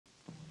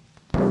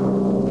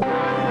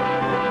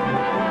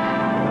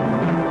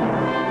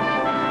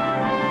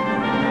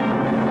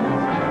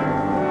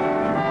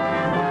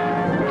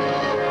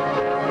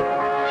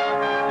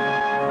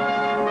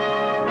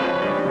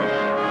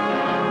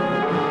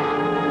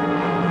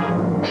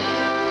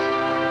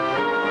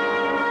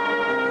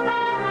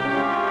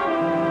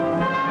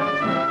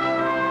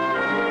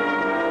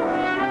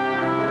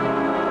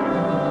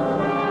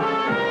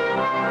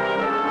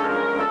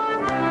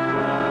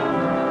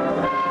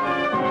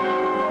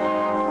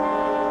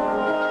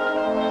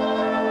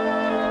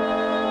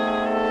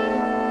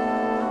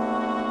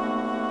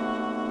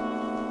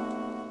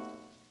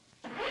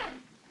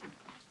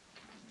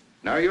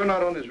you're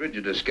not on as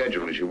rigid a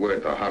schedule as you were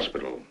at the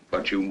hospital,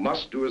 but you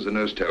must do as the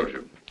nurse tells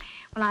you.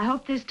 Well, I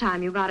hope this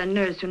time you got a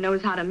nurse who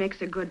knows how to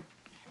mix a good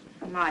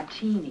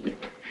martini.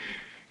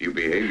 You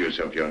behave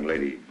yourself, young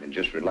lady, and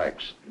just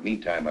relax.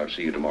 Meantime, I'll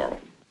see you tomorrow.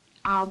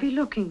 I'll be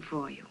looking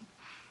for you.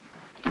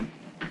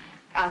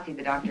 I'll see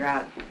the doctor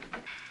out.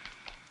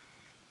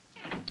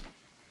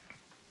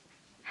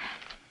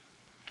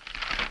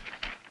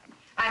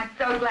 I'm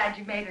so glad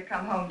you made her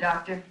come home,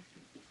 Doctor.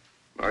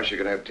 Marcia,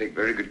 you're going to have to take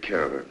very good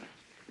care of her.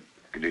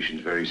 The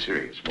condition's very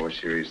serious, more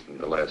serious than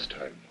the last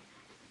time.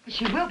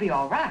 She will be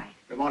all right.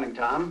 Good morning,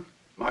 Tom.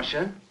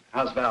 Marcia,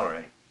 how's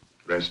Valerie?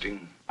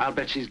 Resting? I'll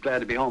bet she's glad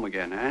to be home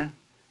again, eh?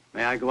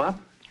 May I go up?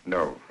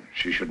 No,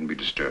 she shouldn't be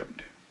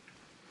disturbed.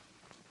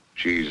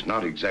 She's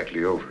not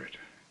exactly over it.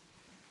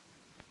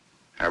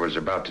 I was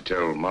about to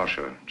tell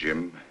Marcia,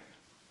 Jim,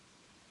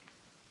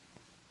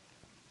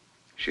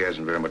 she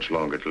hasn't very much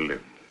longer to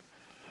live.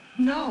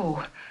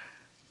 No.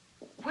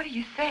 What are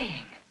you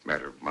saying?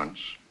 Matter of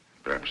months,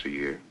 perhaps a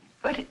year.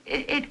 But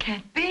it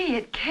can't be.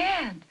 It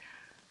can't.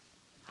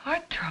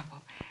 Heart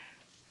trouble.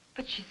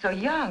 But she's so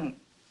young.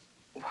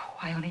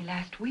 Why, only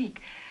last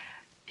week.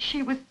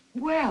 She was,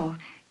 well,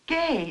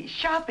 gay,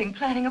 shopping,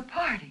 planning a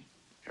party.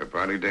 Her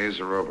party days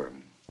are over.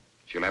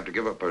 She'll have to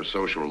give up her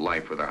social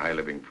life with her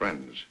high-living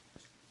friends.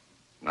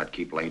 Not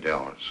keep late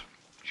hours.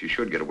 She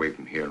should get away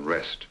from here and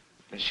rest.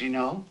 Does she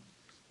know?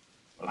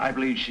 Well, I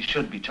believe she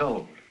should be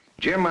told.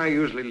 Jim, I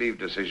usually leave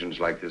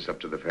decisions like this up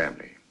to the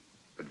family.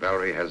 But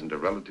Valerie hasn't a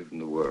relative in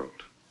the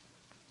world.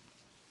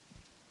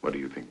 What do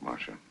you think,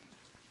 Marcia?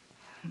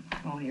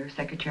 I'm only her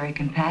secretary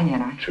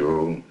companion.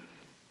 True.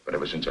 But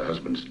ever since her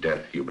husband's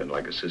death, you've been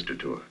like a sister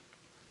to her.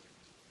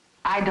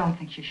 I don't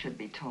think she should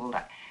be told.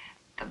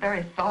 The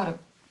very thought of...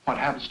 What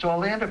happens to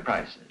all the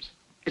enterprises?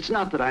 It's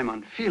not that I'm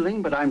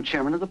unfeeling, but I'm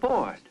chairman of the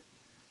board.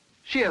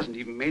 She hasn't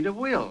even made a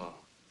will.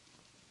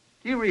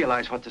 Do you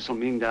realize what this will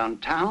mean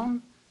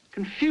downtown?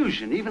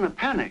 Confusion, even a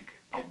panic.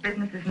 Oh,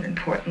 business isn't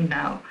important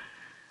now.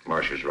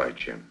 Marcia's right,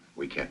 Jim.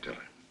 We can't tell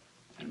her.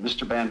 And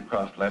Mr.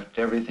 Bancroft left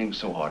everything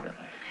so orderly.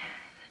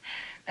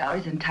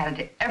 Valerie's entitled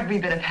to every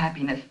bit of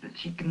happiness that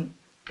she can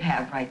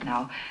have right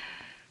now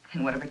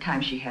in whatever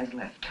time she has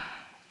left.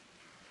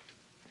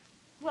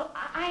 Well,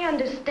 I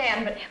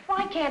understand, but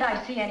why can't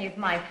I see any of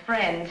my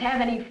friends,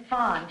 have any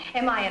fun?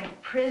 Am I in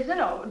prison,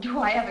 or do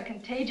I have a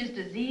contagious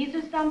disease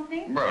or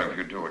something? Well, if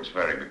you do, it's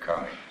very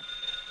becoming.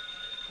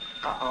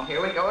 Uh-oh,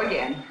 here we go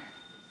again.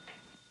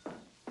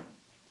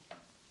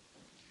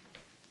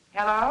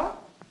 Hello?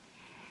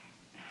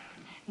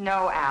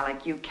 No,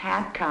 Alec, you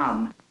can't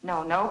come.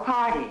 No, no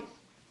parties.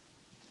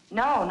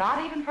 No,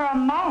 not even for a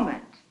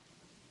moment.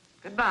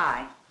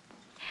 Goodbye.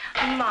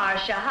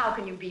 Marcia, how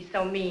can you be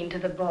so mean to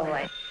the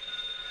boy?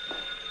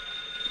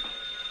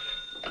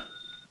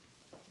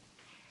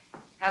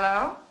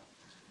 Hello?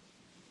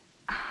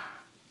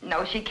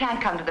 No, she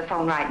can't come to the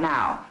phone right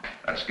now.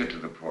 Let's get to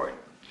the point.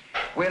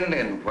 When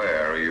and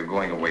where are you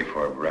going away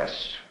for a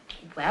rest?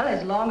 Well,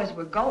 as long as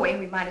we're going,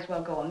 we might as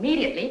well go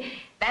immediately.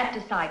 That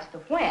decides the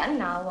when.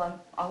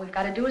 Now, all we've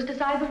got to do is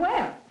decide the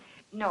where.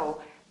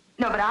 No,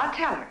 but I'll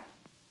tell her.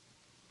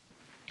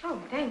 Oh,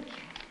 thank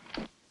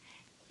you.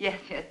 Yes,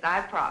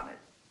 I promise.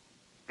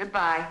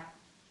 Goodbye.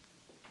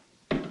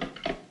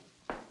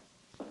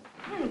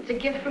 It's a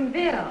gift from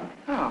Bill.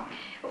 Oh.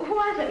 Who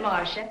was it,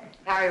 Marcia?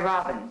 Harry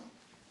Robbins.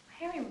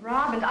 Harry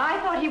Robbins? I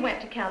thought he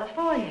went to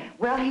California.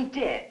 Well, he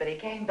did, but he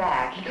came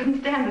back. He couldn't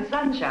stand the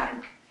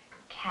sunshine.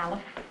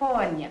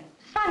 California.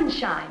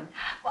 Sunshine.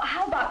 Well,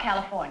 how about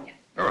California?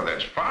 Oh,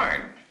 that's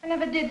fine. I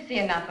never did see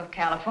enough of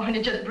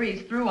California. Just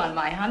breezed through on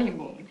my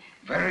honeymoon.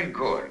 Very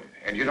good.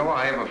 And you know,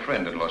 I have a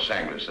friend in Los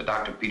Angeles, a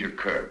Dr. Peter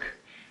Kirk.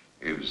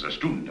 He was a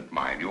student of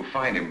mine. You'll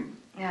find him...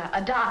 Yeah,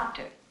 a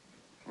doctor.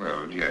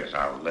 Well, yes,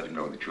 I'll let him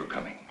know that you're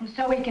coming.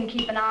 So he can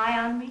keep an eye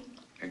on me?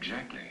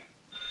 Exactly.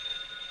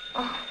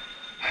 Oh.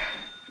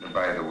 And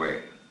by the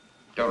way,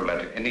 don't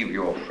let any of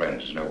your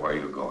friends know where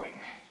you're going.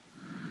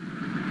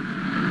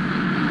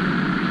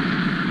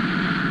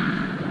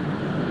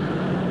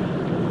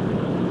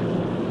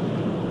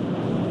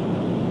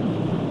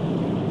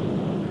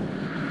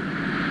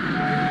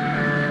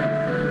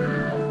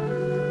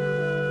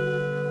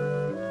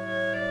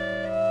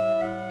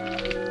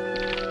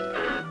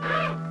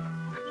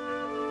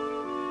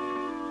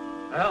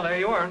 Well, there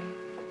you are.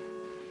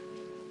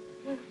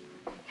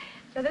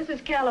 So this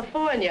is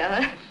California,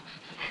 huh?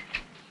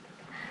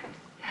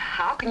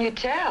 How can you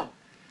tell?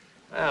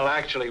 Well,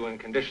 actually, when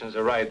conditions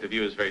are right, the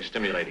view is very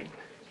stimulating.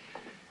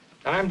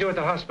 I'm due at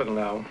the hospital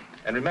now.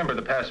 And remember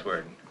the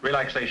password,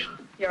 relaxation.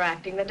 You're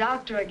acting the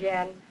doctor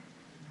again.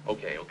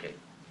 Okay.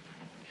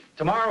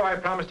 Tomorrow, I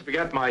promise to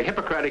forget my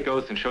Hippocratic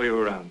oath and show you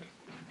around.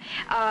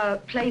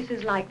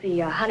 Places like the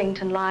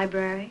Huntington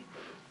Library?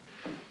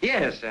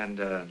 Yes, and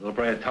La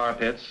Brea Tar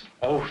Pits.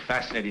 Oh,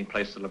 fascinating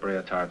place, the La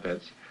Brea Tar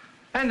Pits.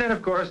 And then,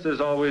 of course, there's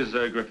always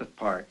Griffith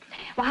Park.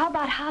 Well, how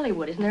about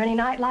Hollywood? Isn't there any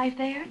nightlife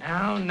there?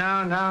 Now,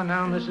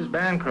 Mrs.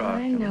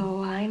 Bancroft. I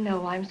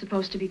know. I'm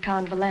supposed to be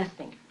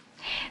convalescing.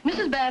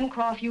 Mrs.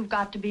 Bancroft, you've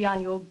got to be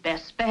on your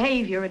best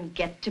behavior and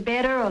get to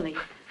bed early.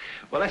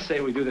 Well, let's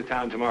say we do the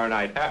town tomorrow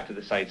night after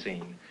the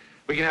sightseeing.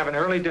 We can have an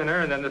early dinner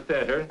and then the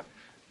theater,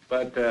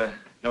 but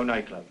no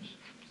nightclubs.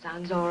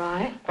 Sounds all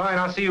right. Fine,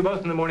 I'll see you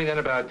both in the morning then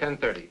about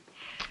 10:30.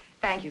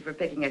 Thank you for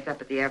picking us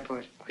up at the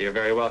airport. You're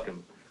very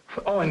welcome.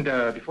 Oh, and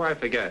before I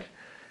forget,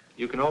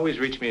 you can always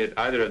reach me at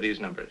either of these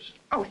numbers.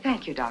 Oh,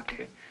 thank you, Doctor.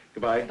 Okay.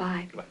 Goodbye.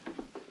 Bye.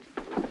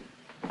 Goodbye.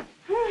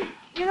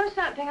 You know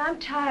something? I'm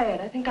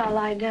tired. I think I'll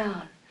lie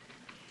down.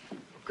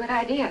 Good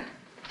idea.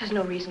 There's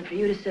no reason for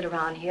you to sit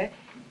around here.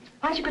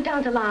 Why don't you go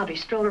down to the lobby,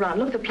 stroll around,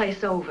 look the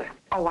place over?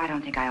 Oh, I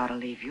don't think I ought to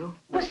leave you.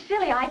 Well,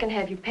 silly, I can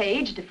have you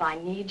paged if I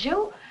need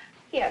you.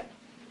 Here,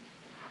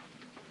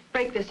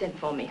 break this in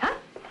for me, huh?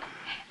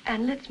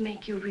 And let's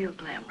make you real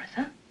glamorous,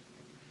 huh?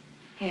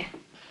 Here.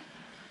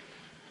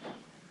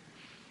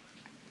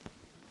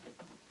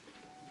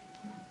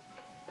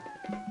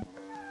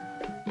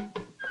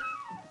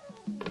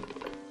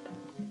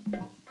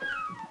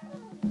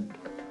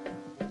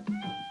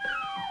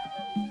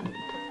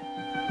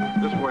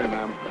 This way,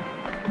 ma'am.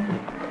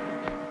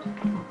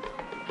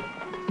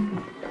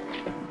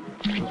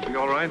 Must be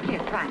all right?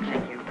 Yes, fine,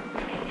 thank you.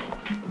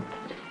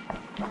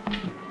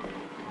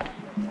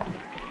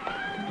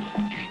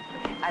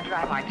 A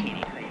dry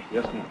martini, please.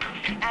 Yes, ma'am.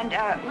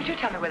 And would you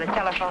tell me where the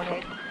telephone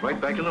is? Right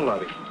back in the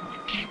lobby.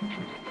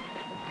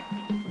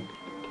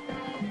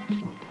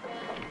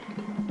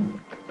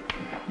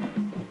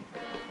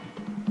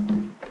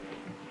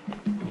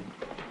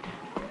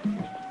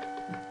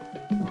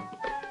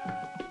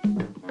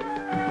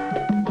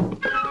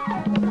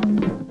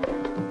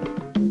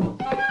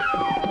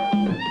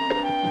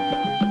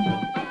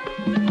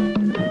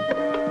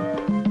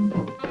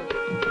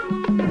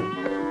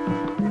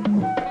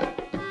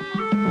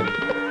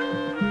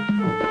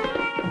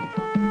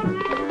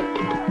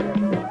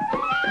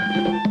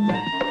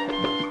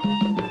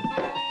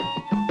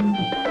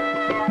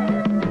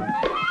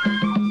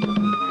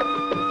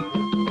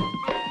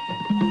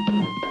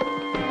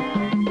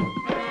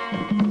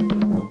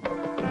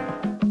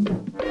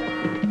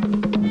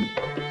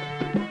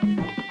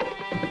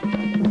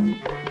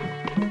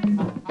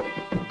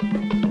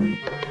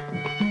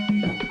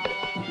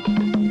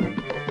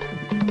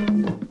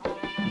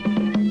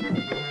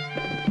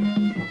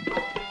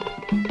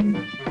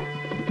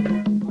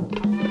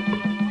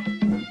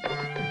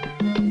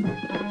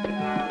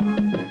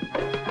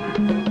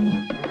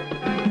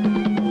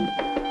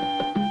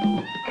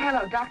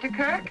 Dr.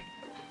 Kirk?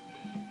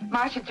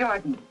 Marcia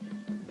Jordan.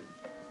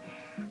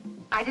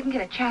 I didn't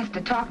get a chance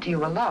to talk to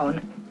you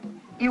alone.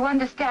 You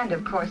understand,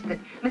 of course, that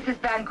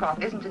Mrs.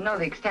 Bancroft isn't to know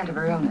the extent of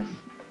her illness.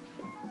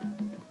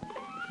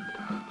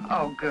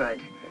 Oh,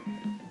 good.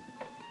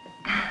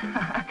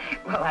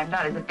 Well, I'm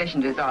not as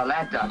efficient as all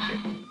that, Doctor.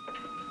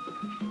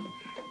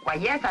 Why,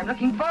 yes, I'm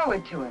looking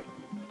forward to it.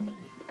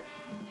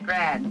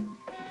 Grand.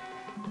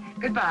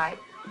 Goodbye.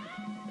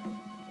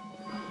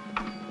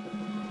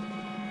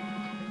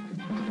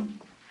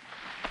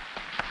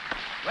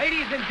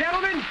 Ladies and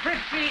gentlemen,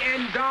 Fritzy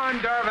and Don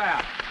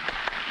Darval.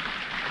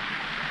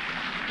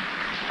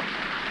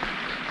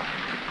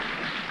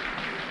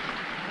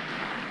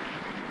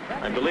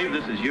 I believe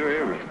this is your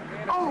earring.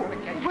 Oh,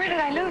 where did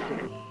I lose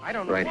it? I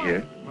don't know Right why.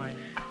 here. My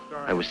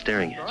I was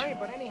staring at you.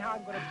 but anyhow,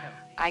 I'm going to tell you.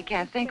 I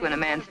can't think when a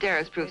man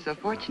stares proves so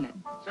fortunate.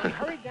 So he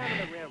hurried down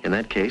to the railroad. In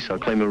that case, I'll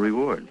claim a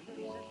reward.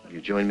 You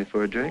join me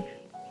for a drink?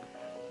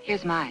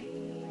 Here's mine.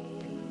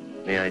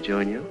 May I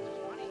join you?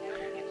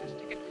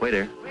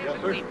 Waiter,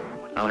 Yes, sir.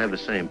 I'll have the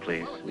same,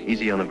 please.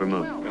 Easy on the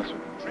vermouth. Yes,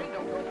 sir.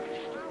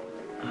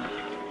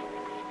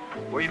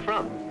 Where are you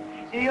from?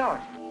 New York.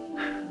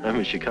 I'm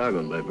a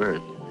Chicagoan by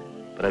birth,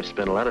 but I've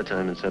spent a lot of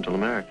time in Central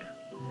America.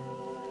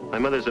 My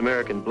mother's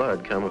American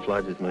blood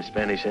camouflages my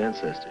Spanish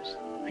ancestors.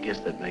 I guess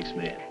that makes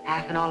me...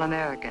 Half an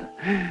all-American.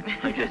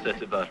 I guess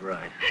that's about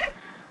right.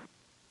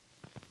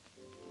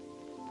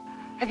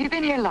 Have you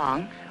been here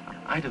long?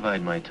 I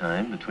divide my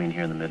time between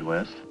here and the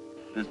Midwest.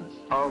 Business.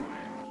 Oh,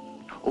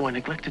 I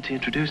neglected to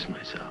introduce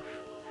myself.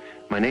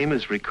 My name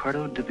is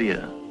Ricardo de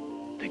Villa.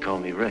 They call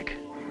me Rick.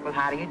 Well,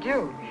 how do you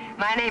do?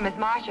 My name is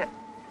Marcia.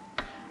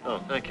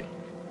 Oh, thank you.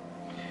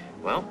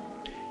 Well,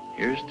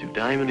 here's to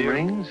diamond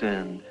rings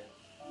and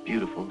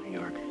beautiful New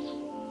Yorkers.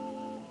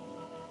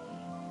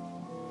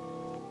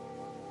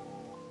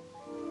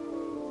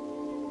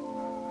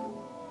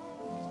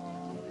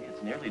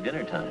 It's nearly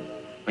dinner time.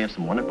 We have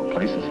some wonderful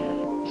places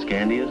here.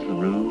 Scandia's,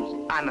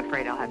 LaRue's. I'm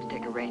afraid I'll have to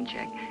take a rain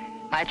check.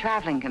 My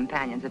traveling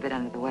companion's a bit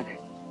under the weather.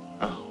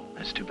 Oh,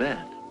 that's too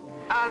bad.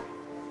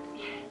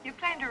 You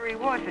claimed a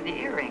reward for the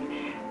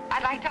earring.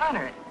 I'd like to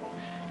honor it.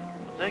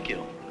 Well, thank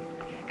you.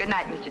 Good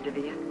night, Mr. de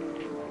Villa.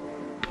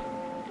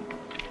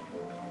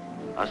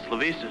 Hasta la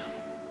vista.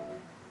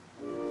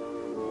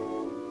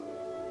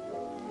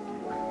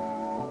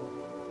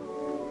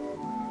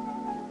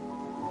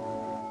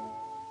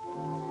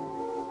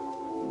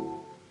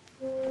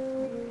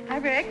 Hi,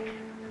 Rick.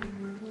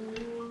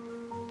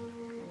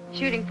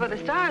 Shooting for the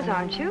stars,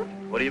 aren't you?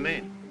 What do you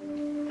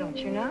mean? Don't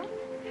you know?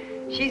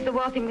 She's the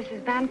wealthy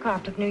Mrs.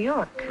 Bancroft of New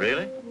York.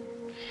 Really?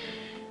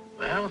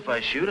 Well, if I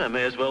shoot, I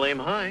may as well aim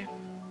high.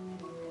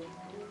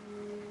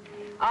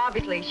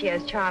 Obviously, she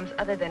has charms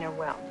other than her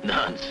wealth.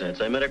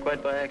 Nonsense. I met her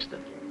quite by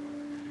accident.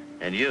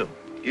 And you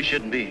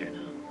shouldn't be here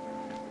now.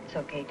 It's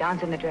okay.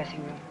 Don's in the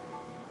dressing room.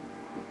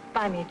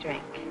 Buy me a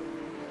drink.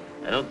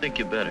 I don't think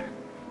you better.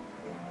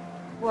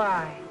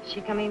 Why? Is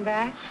she coming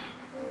back?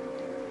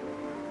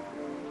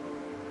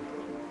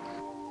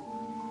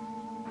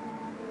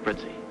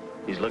 Fritzy,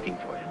 he's looking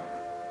for you.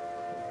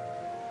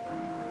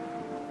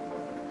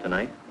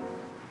 Tonight?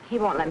 He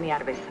won't let me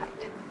out of his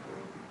sight.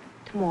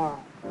 Tomorrow.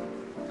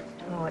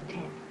 Tomorrow at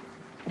 10.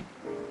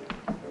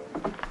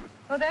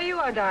 Oh, there you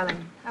are,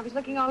 darling. I was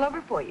looking all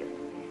over for you.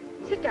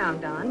 Sit down,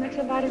 Don. Mix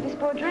invited us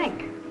for a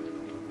drink.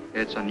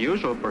 It's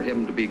unusual for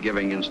him to be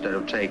giving instead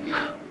of taking.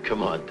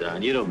 Come on,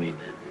 Don. You don't mean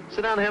that.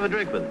 Sit down and have a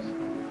drink with us.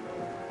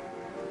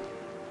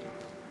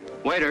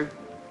 Waiter,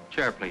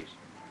 chair, please.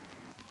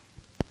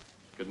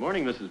 Good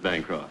morning, Mrs.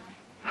 Bancroft.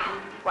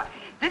 Why,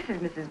 this is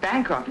Mrs.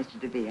 Bancroft, Mr.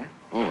 DeVere.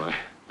 Oh,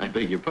 I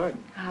beg your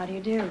pardon. How do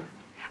you do?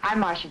 I'm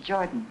Marcia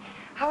Jordan.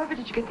 However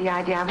did you get the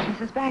idea I was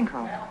Mrs.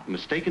 Bancroft? A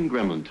mistaken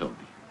gremlin told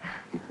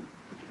me.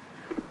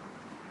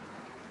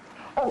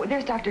 Oh,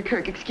 there's Dr.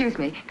 Kirk. Excuse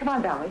me. Come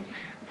on, Valerie.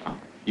 Oh,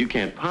 you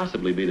can't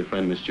possibly be the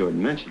friend Miss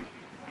Jordan mentioned.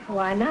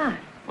 Why not?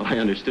 Well, I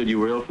understood you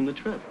were ill from the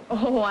trip.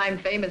 Oh, I'm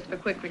famous for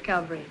quick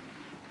recovery.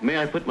 May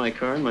I put my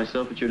car and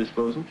myself at your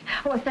disposal?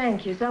 Oh,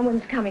 thank you.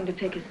 Someone's coming to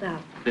pick us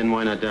up. Then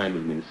why not dine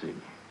with me this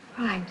evening?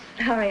 Oh, I'm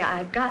sorry.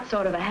 I've got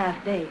sort of a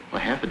half date.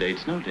 Well, half a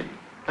date's no date.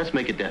 Let's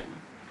make it definite.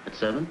 At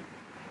 7?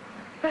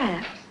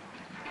 Perhaps.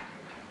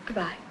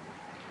 Goodbye.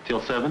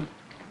 Till 7?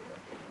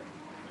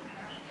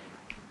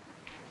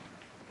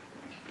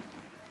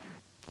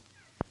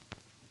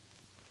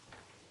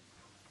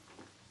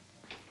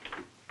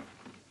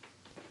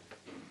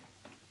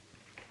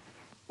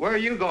 Where are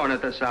you going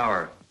at this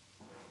hour?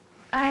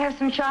 I have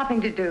some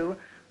shopping to do.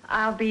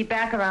 I'll be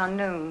back around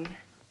noon.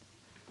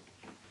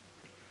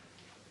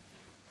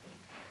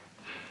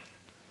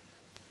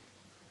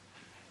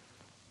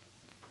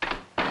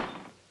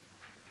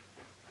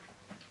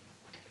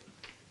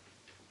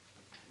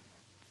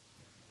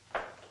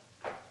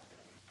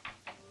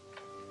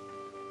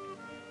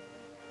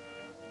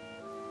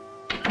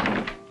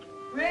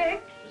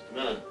 Rick? Just a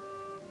minute.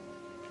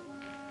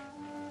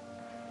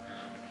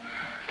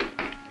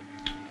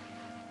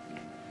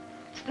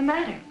 What's the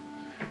matter?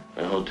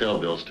 My hotel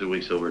bill's 2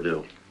 weeks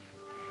overdue.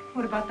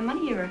 What about the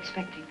money you were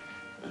expecting?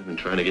 I've been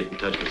trying to get in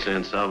touch with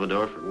San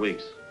Salvador for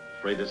weeks.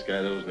 Afraid this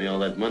guy that owes me all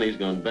that money's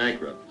gone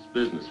bankrupt. His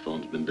business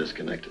phone's been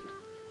disconnected.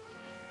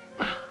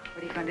 What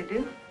are you going to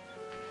do?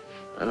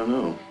 I don't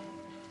know.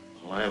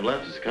 All I have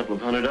left is a couple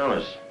of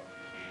 $100.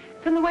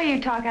 From the way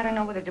you talk, I don't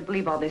know whether to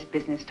believe all this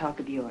business talk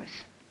of yours.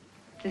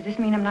 Does this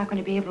mean I'm not going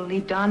to be able to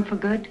leave Don for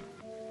good?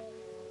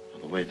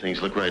 Well, the way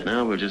things look right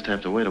now, we'll just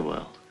have to wait a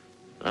while.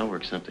 I'll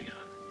work something out.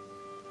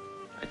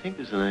 I think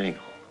there's an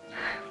angle.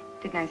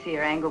 Didn't I see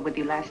her angle with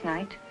you last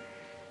night?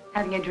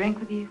 Having a drink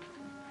with you?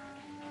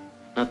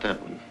 Not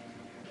that one.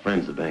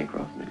 Friends the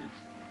Bancroft meetings.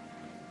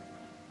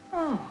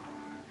 Oh,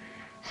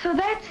 so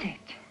that's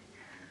it.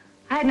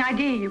 I had an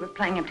idea you were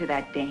playing up to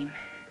that dame.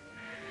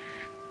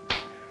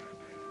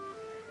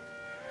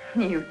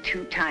 You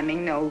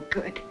two-timing no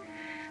good.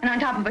 And on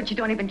top of it, you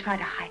don't even try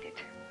to hide it.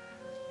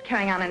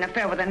 Carrying on an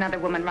affair with another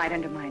woman right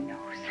under my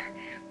nose.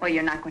 Well,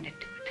 you're not going to do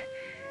it.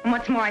 And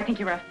what's more, I think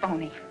you're a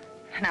phony.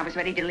 And I was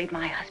ready to leave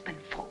my husband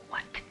for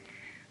what?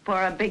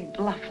 For a big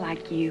bluff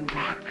like you.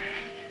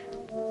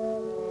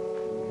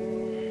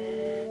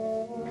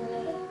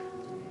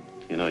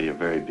 You know, you're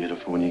very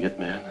beautiful when you get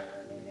mad,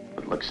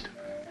 but look stupid.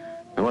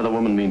 No other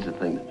woman means a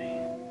thing to me.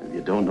 If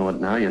you don't know it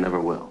now, you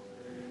never will.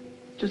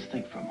 Just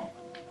think for a moment.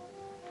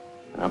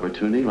 An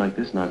opportunity like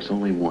this knocks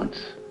only once,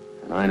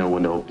 and I know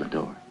when to open the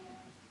door.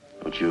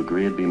 Don't you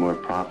agree it'd be more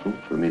profitable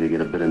for me to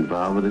get a bit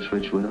involved with this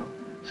rich widow,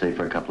 say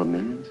for a couple of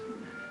millions,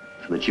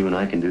 so that you and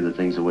I can do the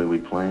things the way we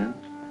planned?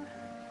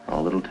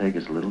 All it'll take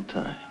is a little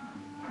time.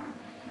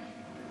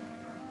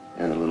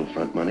 And a little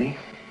front money.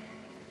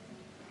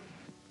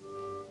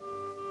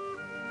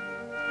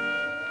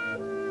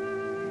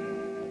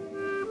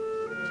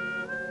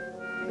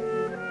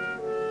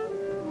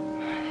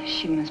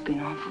 She must be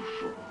an awful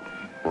fool.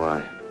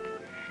 Why?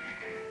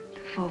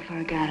 To fall for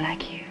a guy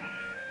like you.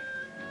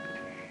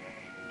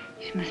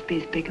 She must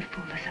be as big a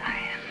fool as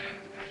I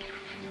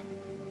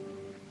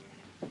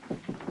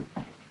am.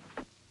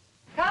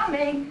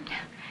 Coming.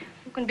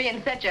 Who can be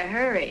in such a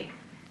hurry?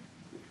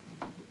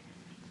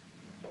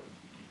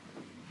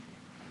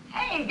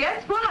 Hey,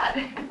 guess what?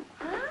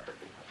 Huh?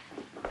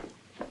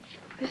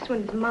 This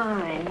one's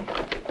mine.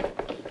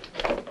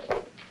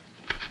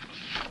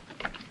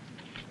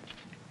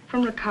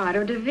 From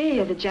Ricardo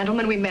Devere, the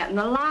gentleman we met in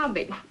the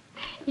lobby.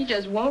 He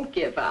just won't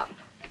give up.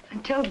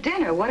 Until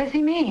dinner. What does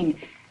he mean?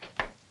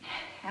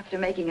 After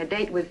making a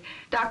date with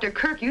Dr.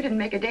 Kirk, you didn't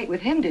make a date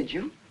with him, did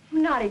you?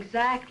 Not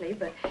exactly,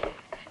 but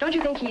don't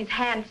you think he's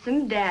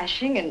handsome,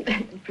 dashing,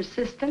 and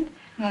persistent?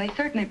 Well, he's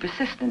certainly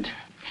persistent.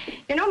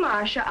 You know,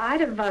 Marcia,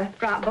 I'd have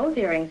dropped both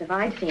earrings if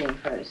I'd seen him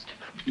first.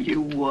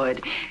 You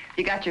would.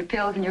 You got your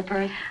pills in your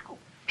purse? Oh,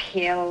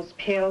 pills.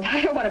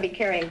 I don't want to be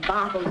carrying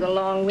bottles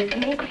along with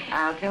me.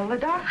 I'll tell the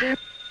doctor.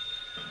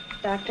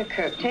 Dr.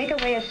 Kirk, take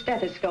away a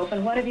stethoscope,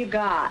 and what have you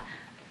got?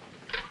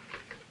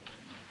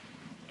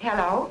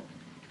 Hello?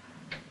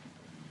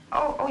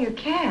 Oh, you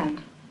can't.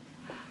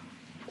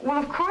 Well,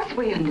 of course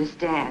we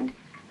understand.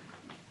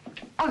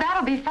 Oh,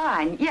 that'll be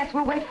fine. Yes,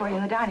 we'll wait for you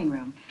in the dining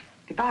room.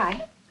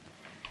 Goodbye.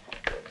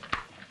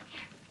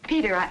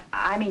 Peter,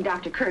 I mean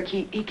Dr. Kirk,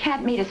 he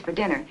can't meet us for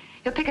dinner.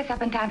 He'll pick us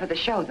up in time for the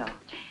show, though.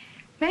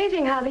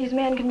 Amazing how these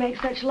men can make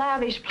such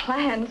lavish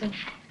plans and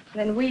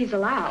then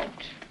weasel out.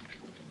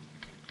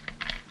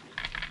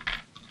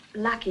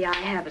 Lucky I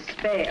have a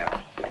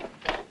spare.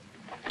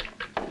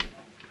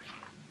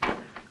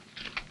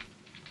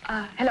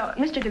 Hello,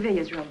 Mr.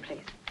 DeVille's room,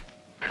 please.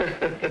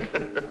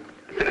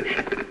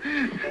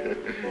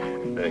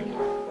 Thank you.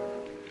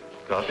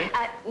 Coffee?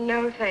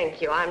 No,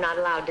 thank you. I'm not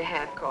allowed to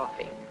have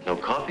coffee. No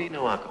coffee,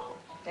 no alcohol.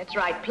 That's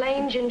right,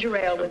 plain ginger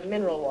ale with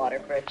mineral water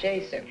for a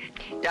chaser.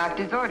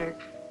 Doctor's order.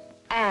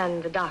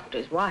 And the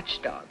doctor's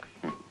watchdog.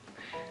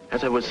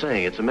 As I was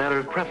saying, it's a matter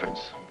of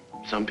preference.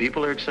 Some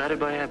people are excited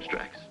by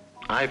abstracts.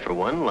 I, for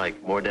one,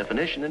 like more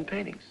definition in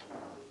paintings.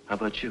 How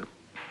about you?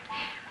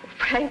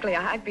 Frankly,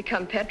 I've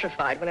become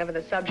petrified whenever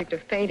the subject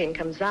of painting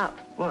comes up.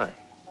 Why?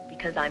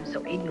 Because I'm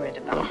so ignorant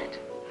about it.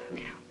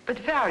 But,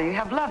 Val, you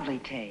have lovely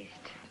taste.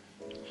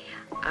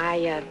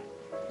 I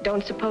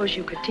don't suppose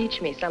you could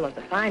teach me some of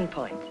the fine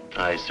points.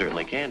 I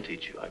certainly can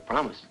teach you, I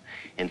promise.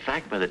 In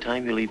fact, by the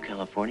time you leave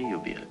California,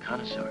 you'll be a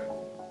connoisseur.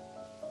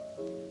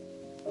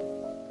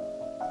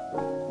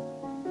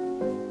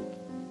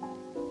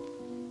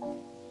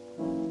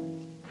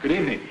 Good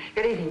evening.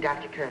 Good evening,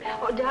 Dr. Kirk.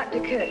 Oh, Dr.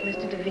 Kirk,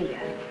 Mr. DeVille.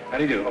 How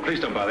do you do? Oh, please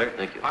don't bother.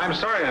 Thank you. I'm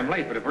sorry I'm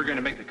late, but if we're going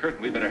to make the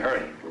curtain, we better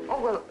hurry. Oh,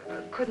 well,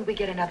 couldn't we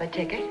get another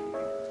ticket?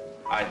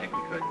 I think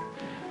we could.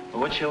 Well,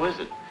 what show is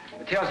it?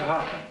 The Tales of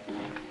Hutton.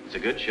 It's a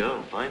good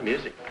show. Fine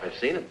music. I've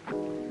seen it.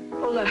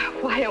 Well,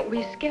 why don't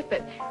we skip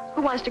it?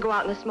 Who wants to go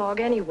out in the smog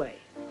anyway?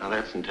 Now,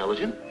 that's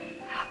intelligent.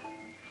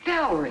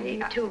 Valerie.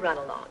 You two run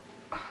along.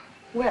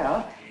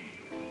 Well,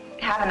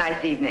 have a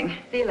nice evening.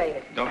 See you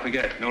later. Don't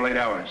forget, no late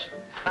hours.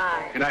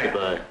 Bye. Good night.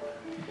 Goodbye.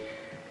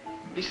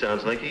 He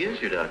sounds like he is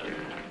your doctor.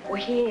 Well,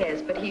 he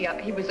is, but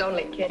he was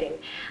only kidding.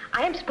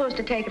 I am supposed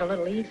to take it a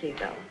little easy,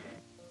 though.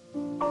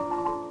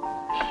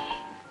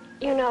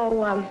 You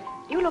know,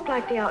 you look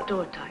like the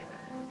outdoor type.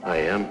 I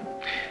am.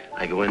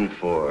 I go in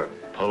for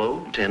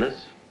polo,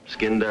 tennis,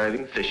 skin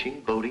diving,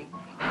 fishing, boating.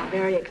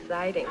 Very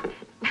exciting.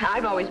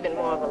 I've always been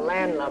more of a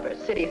landlubber,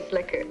 city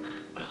slicker.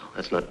 Well,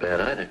 that's not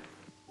bad either.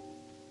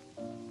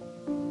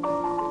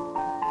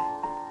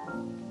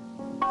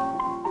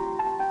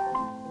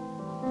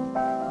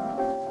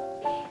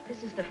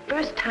 This is the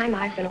first time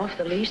I've been off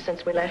the leash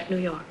since we left New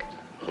York.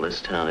 Well,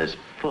 this town is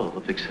full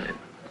of excitement.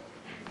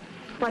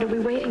 What are we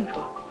waiting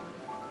for?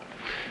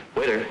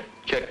 Waiter,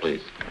 check,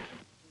 please.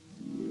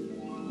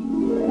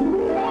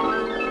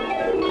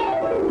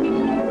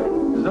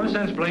 There's no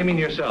sense blaming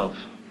yourself.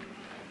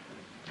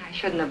 I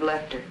shouldn't have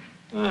left her.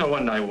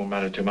 One night won't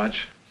matter too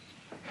much.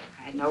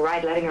 I had no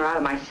right letting her out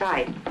of my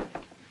sight.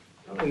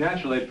 Well,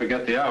 naturally, they'd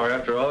forget the hour.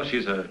 After all,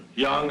 she's a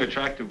young,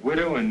 attractive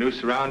widow in new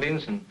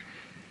surroundings, and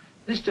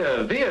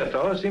Mr. Villa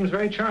fellow seems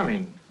very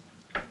charming.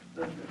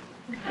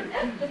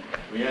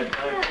 We had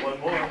time for one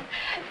more.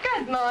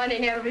 Good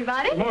morning,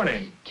 everybody. Good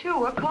morning.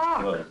 2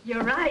 o'clock. Well,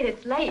 You're right,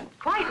 it's late,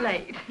 quite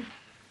late.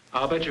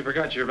 I'll bet you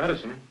forgot your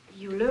medicine.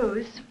 You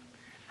lose.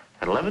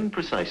 At 11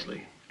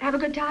 precisely. Have a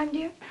good time,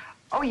 dear?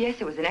 Oh, yes,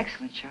 it was an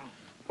excellent show.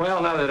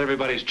 Well, now that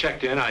everybody's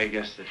checked in, I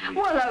guess that we...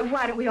 Well,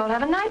 why don't we all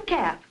have a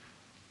nightcap?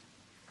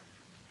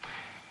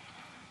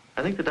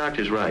 I think the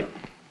doctor's right.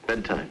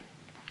 Bedtime.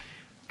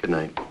 Good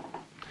night.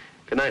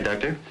 Good night,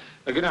 Doctor.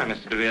 Good night,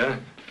 Mr. DeVille.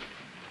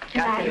 Good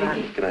night,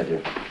 Ricky. Good night,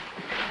 dear.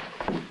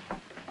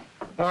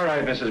 All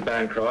right, Mrs.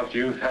 Bancroft,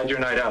 you've had your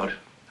night out.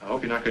 I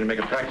hope you're not going to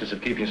make a practice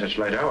of keeping such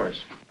late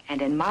hours.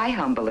 And in my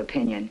humble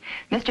opinion,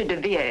 Mr.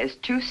 DeVille is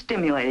too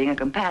stimulating a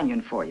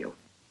companion for you.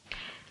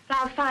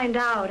 I'll find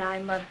out.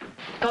 I'm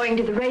going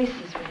to the races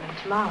with him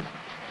tomorrow.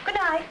 Good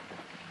night.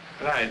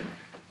 Good night.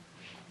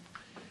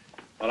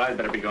 Well, I'd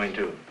better be going,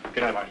 too.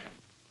 Good night, Marcia.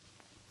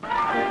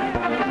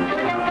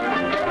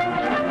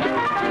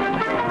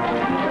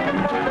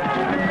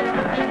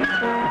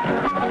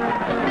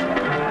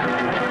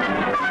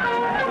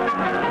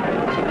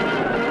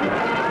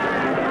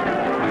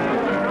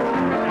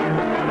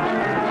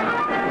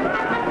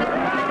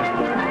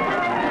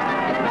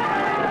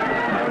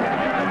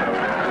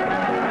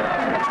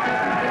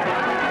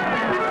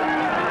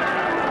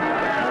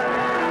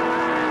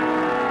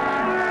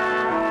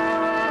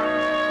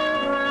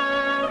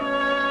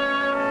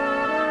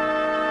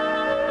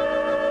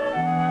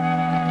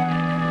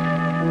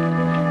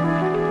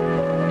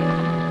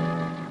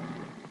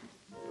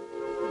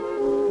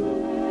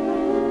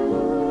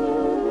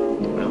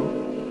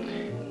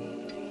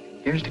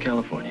 Here's to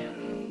California.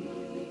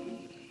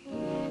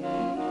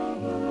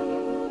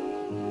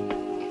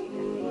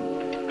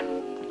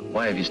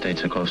 Why have you stayed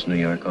so close to New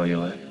York all your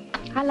life?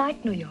 I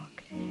like New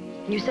York.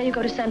 You say you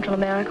go to Central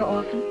America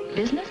often?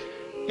 Business?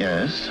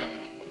 Yes,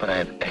 but I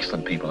have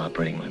excellent people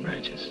operating my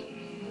branches.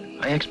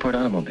 I export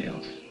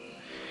automobiles.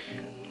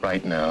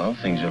 Right now,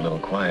 things are a little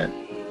quiet.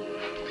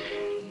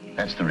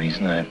 That's the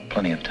reason I have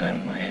plenty of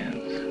time in my hands.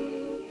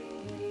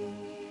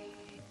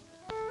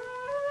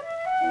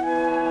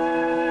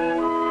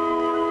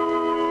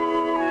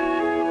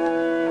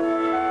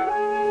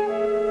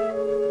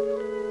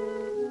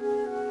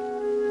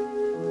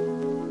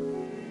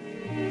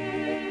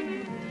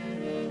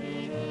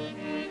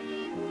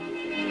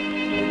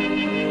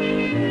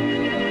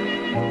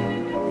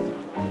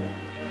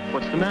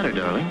 What's the matter,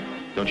 darling?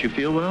 Don't you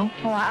feel well?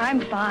 Oh, I'm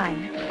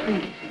fine.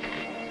 Please.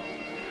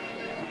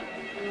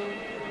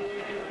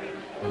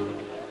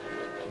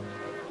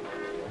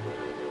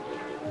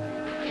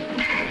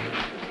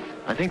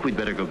 I think we'd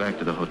better go back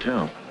to the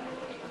hotel.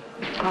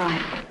 All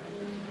right.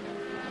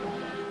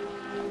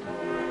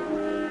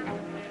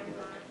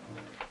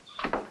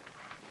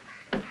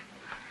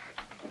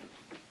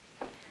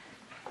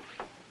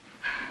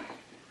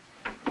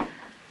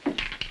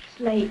 It's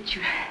late.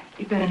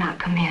 You better not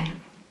come in.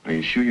 Are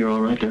you sure you're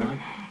all right,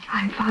 darling?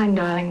 I'm fine,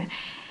 darling.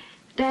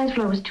 The dance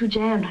floor was too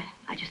jammed.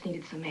 I just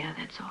needed some air,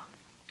 that's all.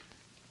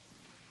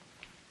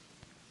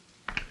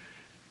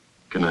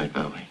 Good night,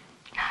 Valerie.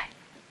 Night.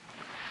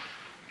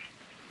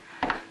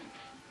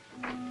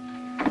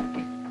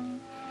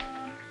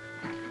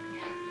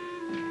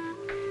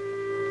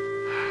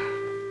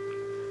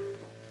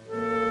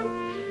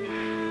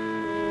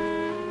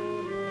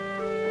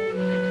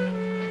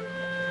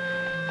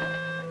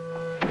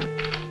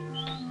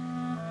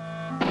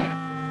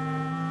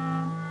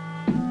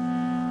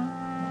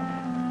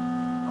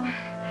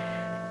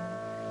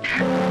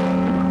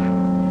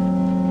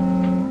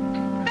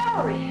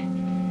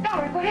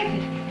 What is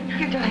it?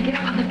 Here, darling, get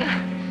up on the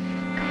bed.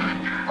 Come on.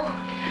 Oh,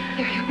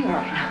 there, you'll be all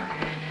right now.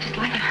 Just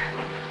lie down.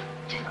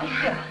 Just be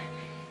still.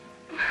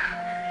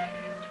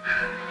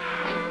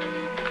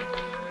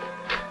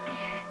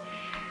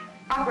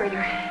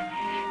 Operator,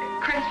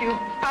 Crestview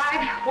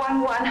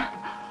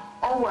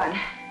 51101.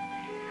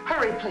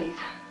 Hurry, please.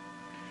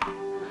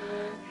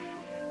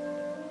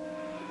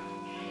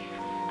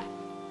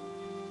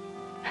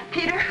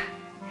 Peter?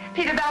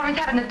 Peter, Valerie's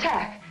had an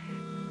attack.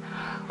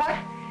 What?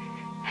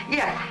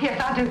 Yes,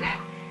 I'll do that.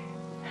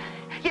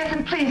 Yes,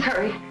 and please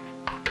hurry.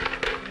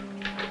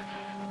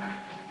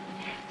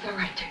 It's all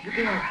right, dear. You'll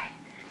be all right.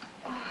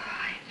 Oh,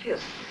 I feel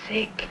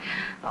sick.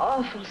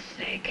 Awful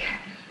sick.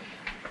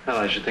 Well,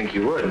 I should think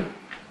you would.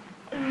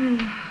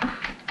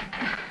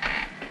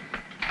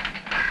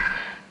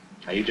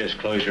 Now, you just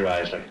close your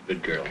eyes like a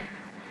good girl.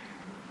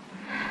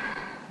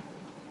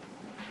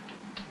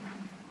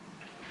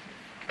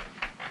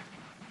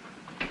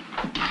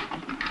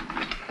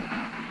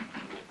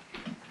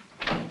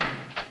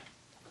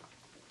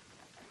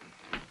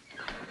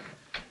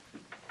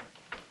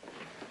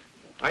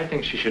 I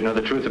think she should know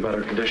the truth about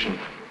her condition.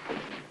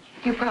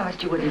 You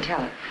promised you wouldn't tell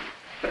her.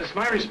 But it's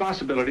my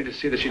responsibility to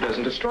see that she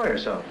doesn't destroy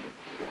herself.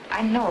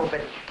 I know,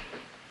 but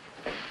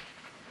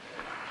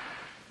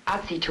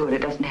I'll see to it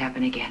doesn't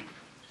happen again.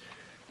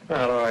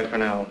 Well, all right for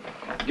now.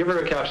 Give her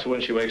a capsule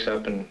when she wakes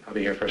up, and I'll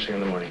be here first thing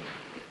in the morning.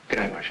 Good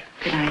night, Marcia.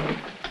 Good night.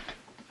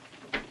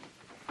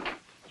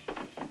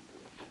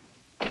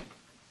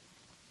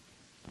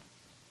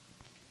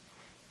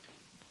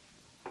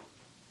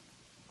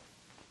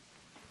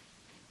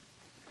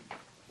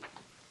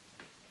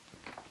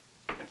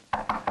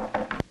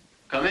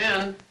 Come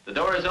in. The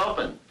door is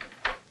open.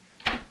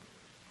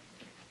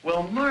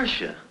 Well,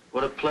 Marcia,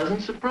 what a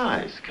pleasant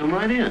surprise. Come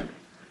right in.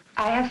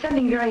 I have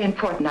something very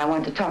important I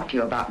want to talk to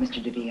you about,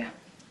 Mr. DeVere.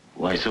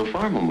 Why so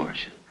formal,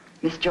 Marcia?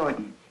 Miss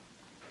Jordan,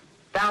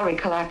 Valerie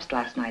collapsed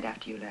last night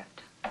after you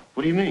left.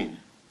 What do you mean?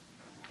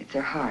 It's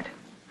her heart.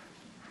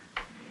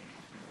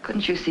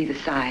 Couldn't you see the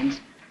signs?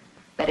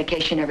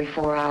 Medication every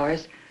 4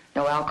 hours,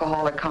 no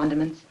alcohol or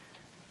condiments,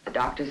 the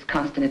doctor's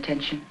constant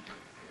attention.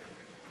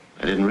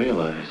 I didn't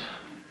realize.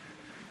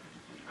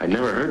 I'd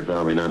never heard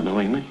Valerie not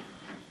knowing me.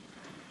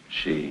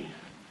 She's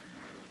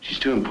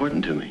too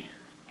important to me.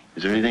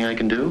 Is there anything I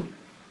can do?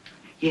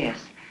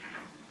 Yes.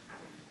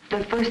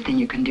 The first thing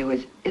you can do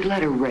is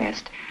let her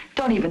rest.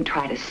 Don't even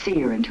try to see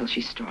her until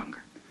she's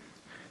stronger.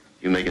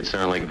 You make it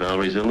sound like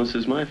Valerie's illness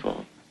is my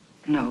fault.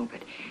 No,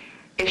 but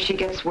if she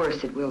gets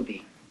worse, it will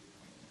be.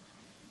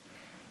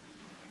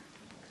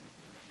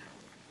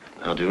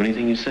 I'll do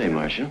anything you say,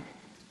 Marcia.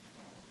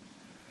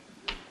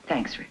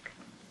 Thanks, Rick.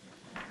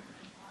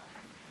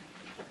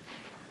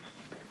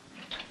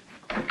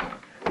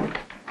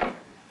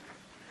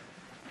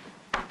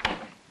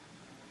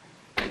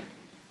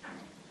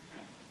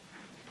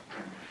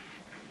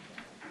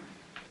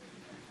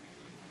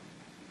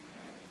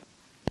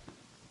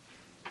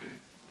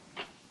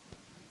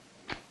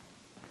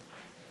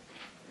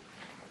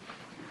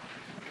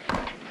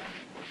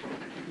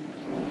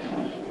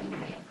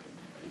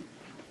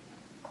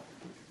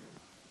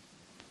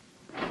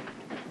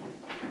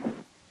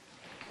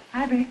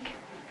 Hi, Rick.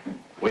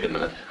 Wait a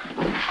minute.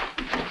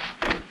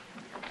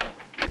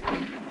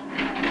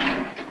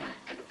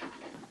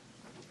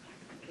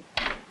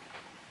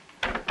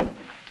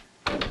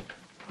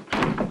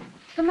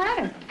 the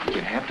matter?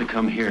 You have to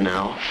come here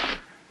now.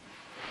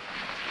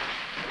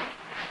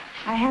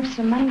 I have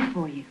some money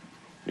for you.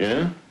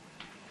 Yeah?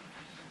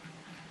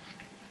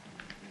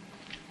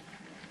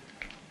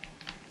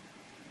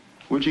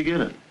 Where'd you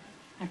get it?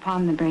 I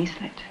pawned the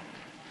bracelet.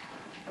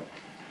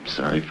 I'm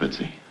sorry,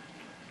 Fritzy. Is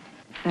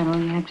that all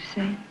you have to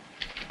say?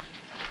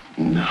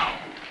 No.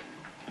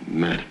 I'm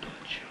mad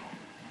about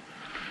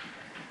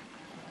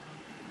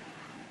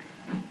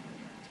you.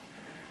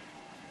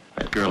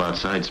 That girl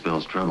outside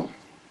spells trouble.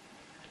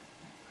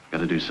 I've got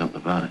to do something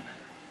about it.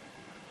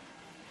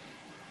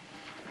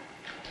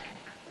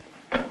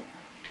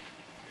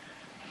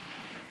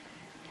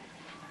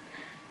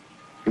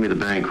 Give me the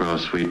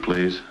Bancroft suite,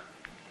 please.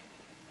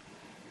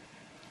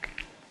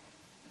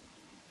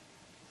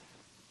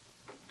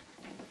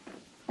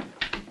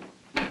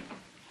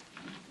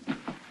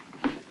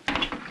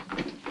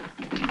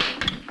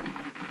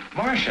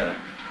 Marcia.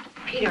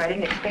 Peter, I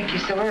didn't expect you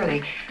so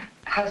early.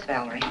 How's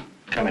Valerie?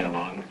 Coming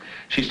along.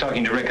 She's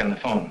talking to Rick on the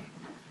phone.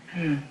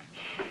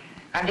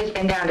 I've just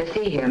been down to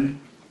see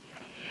him.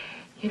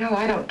 You know,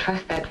 I don't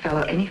trust that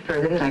fellow any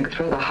further than I could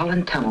throw the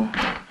Holland tunnel.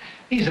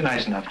 He's a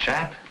nice enough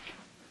chap.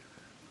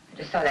 I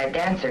just saw that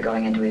dancer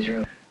going into his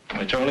room.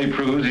 Which only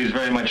proves he's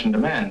very much in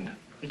demand.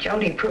 Which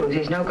only proves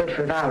he's no good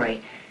for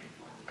Valerie.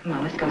 Come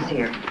on, let's go see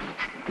her.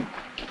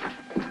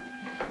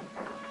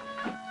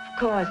 Of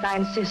course, I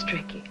insist,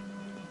 Ricky.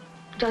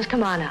 Just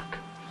come on up.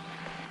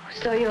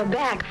 So you're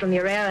back from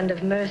your errand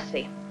of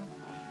mercy.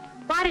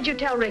 Why did you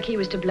tell Rick he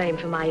was to blame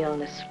for my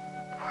illness?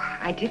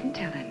 I didn't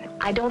tell him.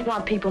 I don't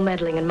want people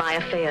meddling in my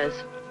affairs.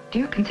 Do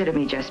you consider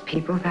me just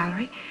people,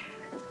 Valerie?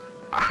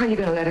 Are you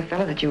going to let a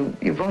fellow that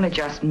you've only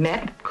just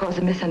met cause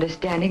a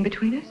misunderstanding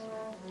between us?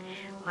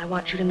 I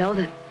want you to know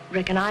that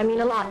Rick and I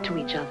mean a lot to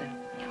each other.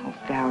 Oh,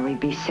 Valerie,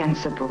 be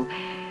sensible.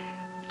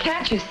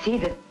 Can't you see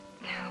that...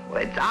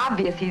 Well, it's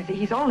obvious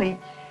he's only...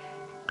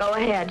 Go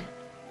ahead.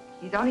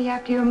 He's only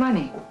after your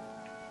money.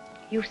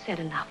 You've said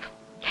enough.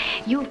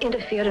 You've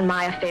interfered in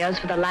my affairs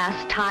for the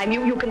last time.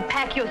 You can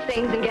pack your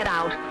things and get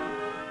out.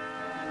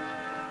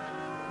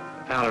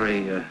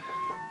 Valerie,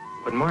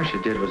 what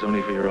Marcia did was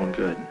only for your own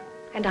good.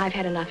 And I've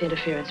had enough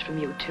interference from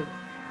you, too.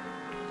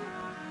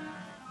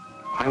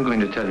 I'm going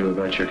to tell you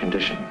about your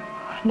condition.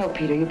 No,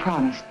 Peter, you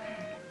promised.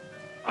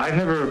 I've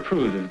never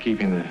approved of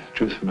keeping the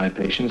truth from my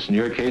patients. In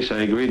your case,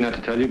 I agreed not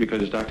to tell you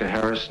because Dr.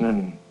 Harrison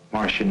and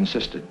Marcia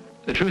insisted.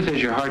 The truth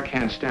is your heart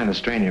can't stand the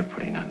strain you're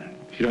putting on it.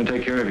 If you don't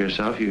take care of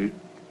yourself, you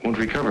won't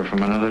recover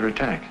from another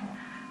attack.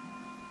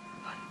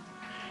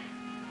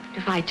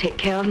 If I take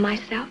care of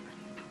myself?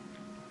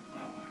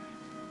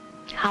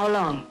 How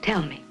long?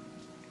 Tell me.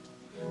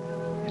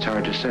 It's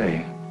hard to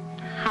say.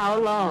 How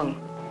long?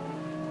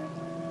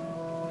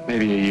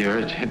 Maybe a year.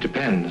 It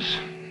depends.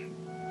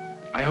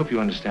 I hope you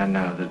understand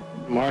now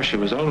that Marcia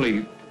was only...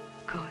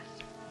 Of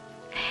course.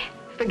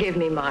 Forgive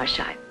me,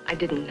 Marcia. I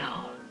didn't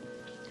know.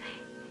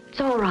 It's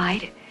all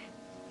right.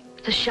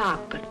 It's a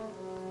shock,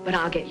 but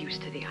I'll get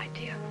used to the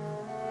idea.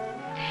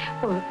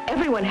 Well,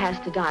 everyone has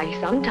to die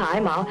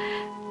sometime.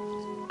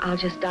 I'll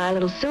just die a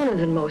little sooner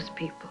than most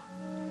people.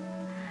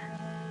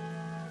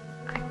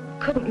 I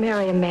couldn't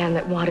marry a man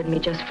that wanted me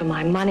just for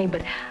my money,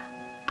 but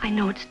I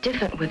know it's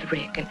different with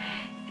Rick, and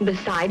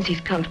besides,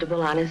 he's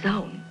comfortable on his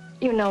own.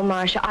 You know,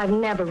 Marcia, I've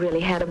never really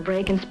had a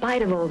break in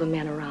spite of all the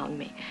men around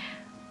me.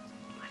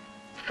 My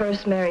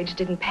first marriage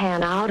didn't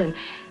pan out, and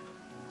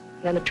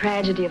then the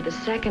tragedy of the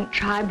second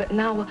tried, but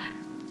now,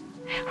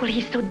 well,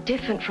 he's so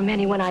different from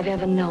anyone I've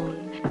ever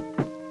known.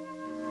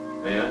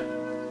 Yeah?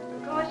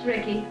 Of course,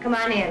 Ricky. Come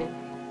on in.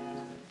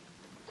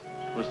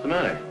 What's the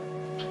matter?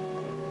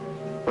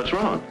 What's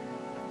wrong?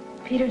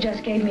 Peter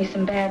just gave me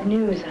some bad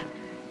news.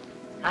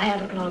 I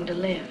haven't long to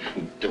live.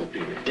 Don't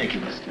be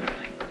ridiculous,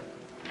 darling.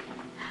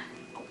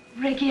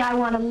 Ricky, I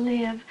want to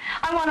live.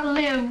 I want to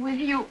live with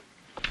you.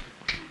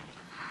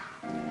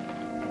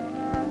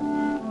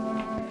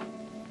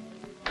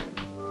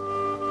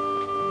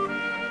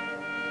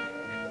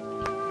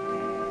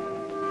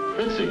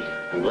 Fritzy,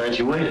 I'm glad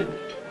you waited.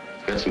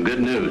 Got some good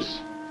news.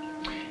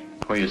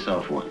 Pour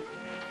yourself one.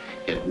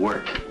 It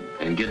worked.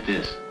 And get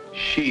this,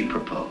 she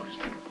proposed.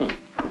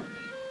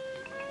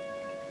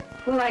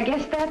 Well, I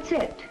guess that's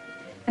it.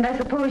 And I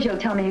suppose you'll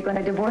tell me you're going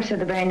to divorce her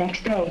the very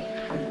next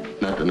day.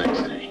 Not the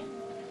next day.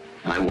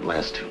 I won't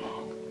last too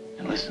long.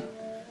 And listen,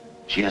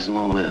 she hasn't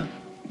long lived.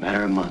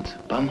 Matter of months.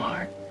 Bum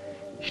heart.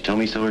 She told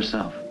me so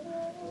herself.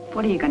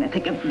 What are you going to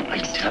think of I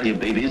next? tell you,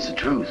 baby, it's the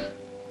truth.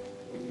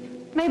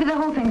 Maybe the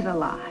whole thing's a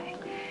lie.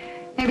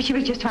 Maybe she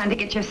was just trying to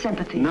get your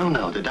sympathy.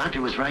 No, the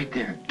doctor was right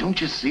there. Don't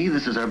you see?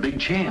 This is our big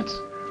chance.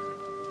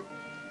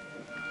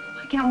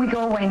 Why can't we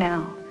go away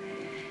now?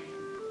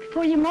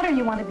 Before you met her,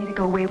 you wanted me to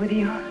go away with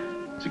you.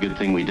 It's a good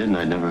thing we didn't.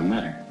 I'd never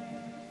met her.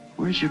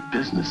 Where's your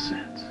business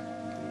sense?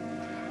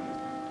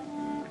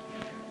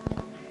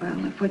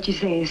 Well, if what you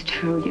say is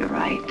true, you're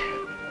right.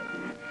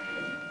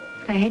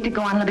 I hate to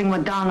go on living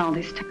with Don all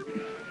this time.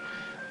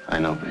 I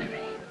know, baby.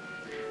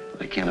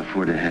 But I can't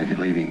afford to have you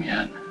leaving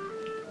yet.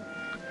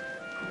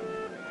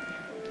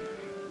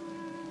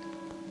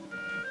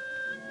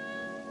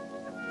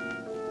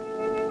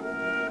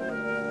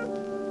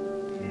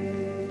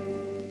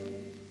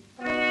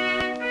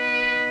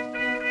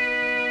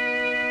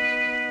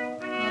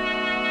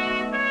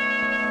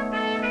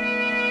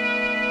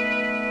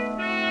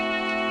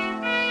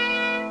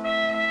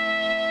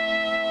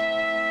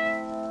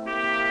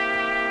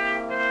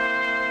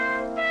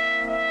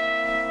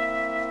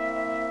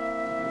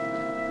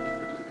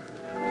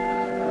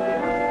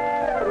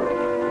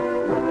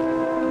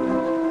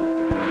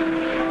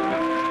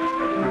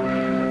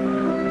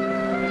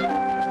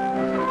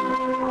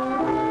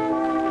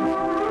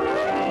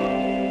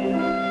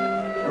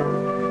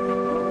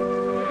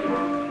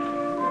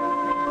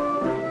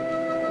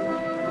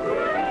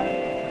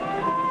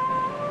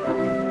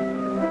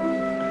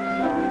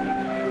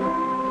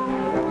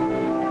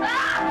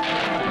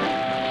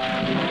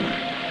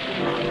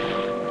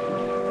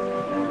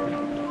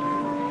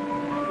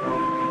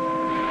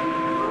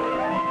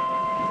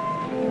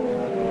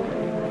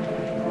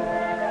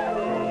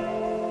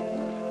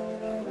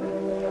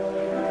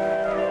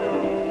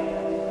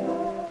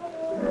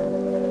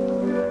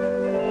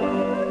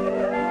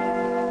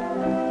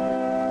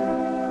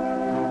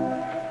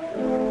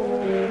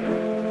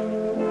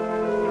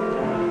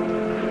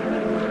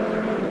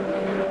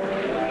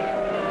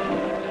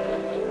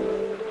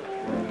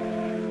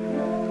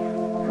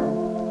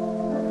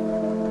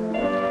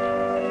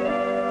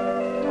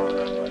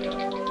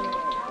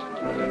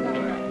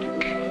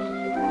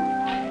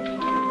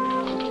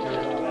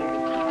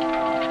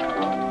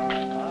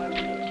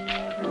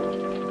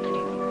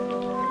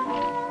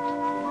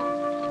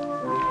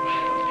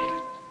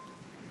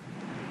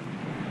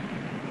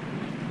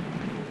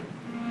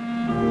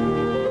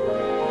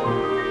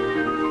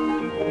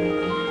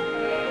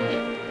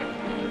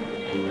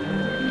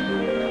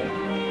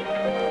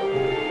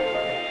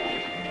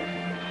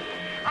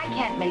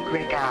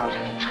 Rick out.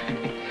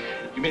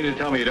 You mean to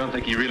tell me you don't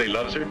think he really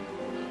loves her?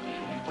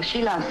 Well,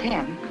 she loves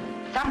him.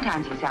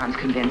 Sometimes he sounds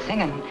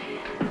convincing, and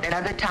at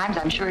other times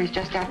I'm sure he's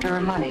just after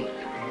her money.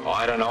 Oh,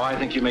 I don't know. I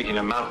think you're making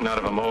a mountain out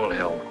of a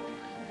molehill.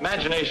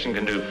 Imagination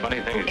can do funny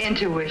things.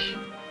 Intuition.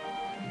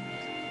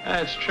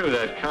 That's true.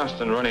 That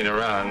constant running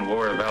around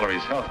wore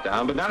Valerie's health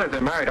down, but now that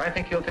they're married, I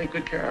think he'll take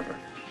good care of her.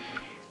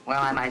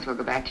 Well, I might as well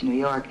go back to New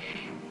York.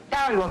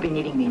 Valerie won't be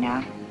needing me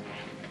now.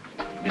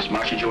 Miss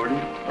Marcia Jordan?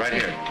 Right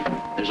here.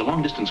 There's a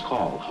long-distance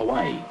call,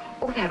 Hawaii.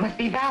 Oh, that must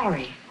be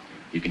Valerie.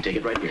 You can take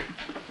it right here.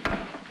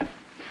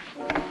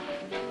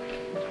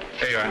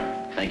 There you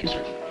are. Thank you,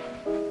 sir.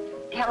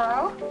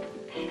 Hello?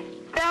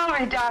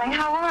 Valerie, darling,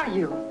 how are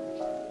you?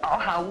 Oh,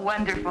 how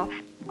wonderful.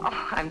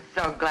 Oh, I'm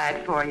so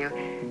glad for you.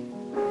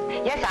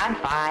 Yes, I'm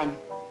fine.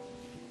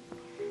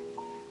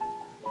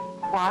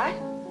 What?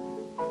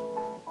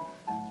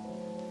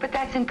 But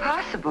that's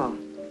impossible.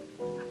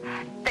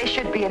 They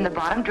should be in the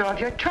bottom drawer of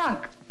your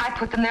trunk. I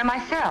put them there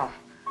myself.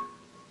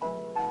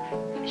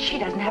 She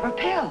doesn't have her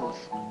pills.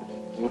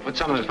 We'll put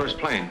some on the first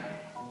plane.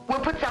 We'll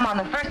put some on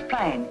the first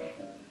plane.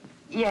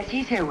 Yes,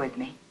 he's here with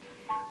me.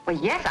 Well,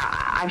 yes,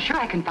 I'm sure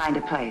I can find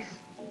a place.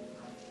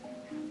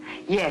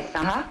 Yes,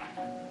 uh-huh.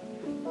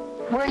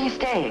 Where are you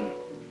staying?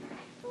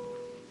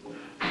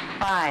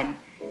 Fine.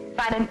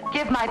 Fine, and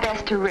give my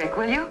best to Rick,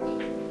 will you?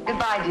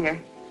 Goodbye,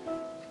 dear.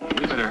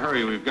 We better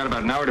hurry. We've got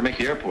about an hour to make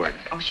the airport.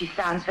 Oh, she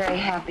sounds very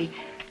happy.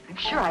 I'm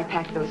sure I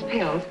packed those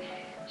pills.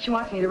 She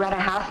wants me to rent a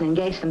house and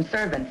engage some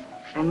servants.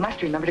 I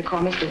must remember to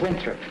call Mr.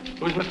 Winthrop.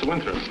 Who's Mr.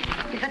 Winthrop?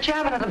 He's the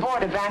chairman of the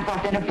board of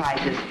Bancroft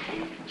Enterprises.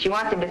 She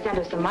wants him to send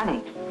her some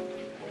money.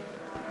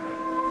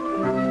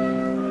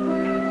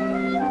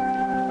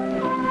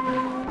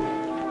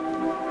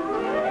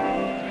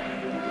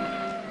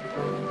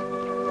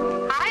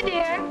 Hi,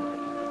 dear.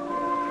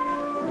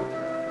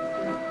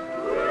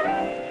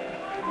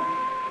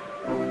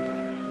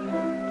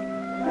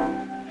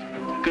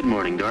 Good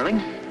morning,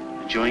 darling.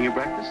 Enjoying your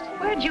breakfast?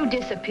 Where'd you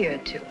disappear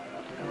to?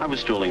 I was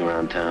strolling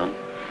around town.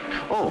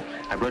 Oh,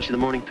 I brought you the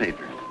morning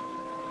paper.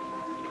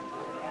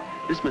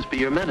 This must be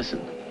your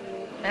medicine.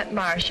 That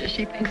Marcia,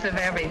 she thinks of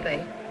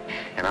everything.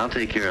 And I'll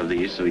take care of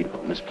these so you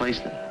don't misplace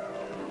them.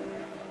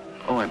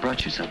 Oh, I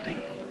brought you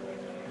something.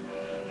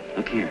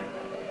 Look here.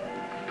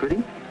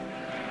 Pretty?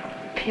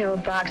 Pill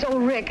box. Oh,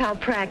 Rick, how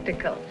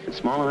practical. It's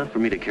small enough for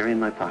me to carry in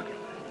my pocket.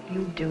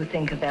 You do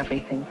think of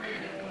everything.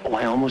 Oh,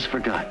 I almost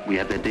forgot. We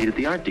have that date at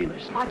the art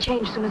dealer's. I'll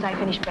change as soon as I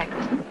finish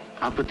breakfast.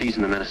 I'll put these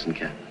in the medicine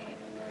cabinet.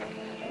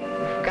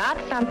 Got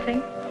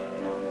something?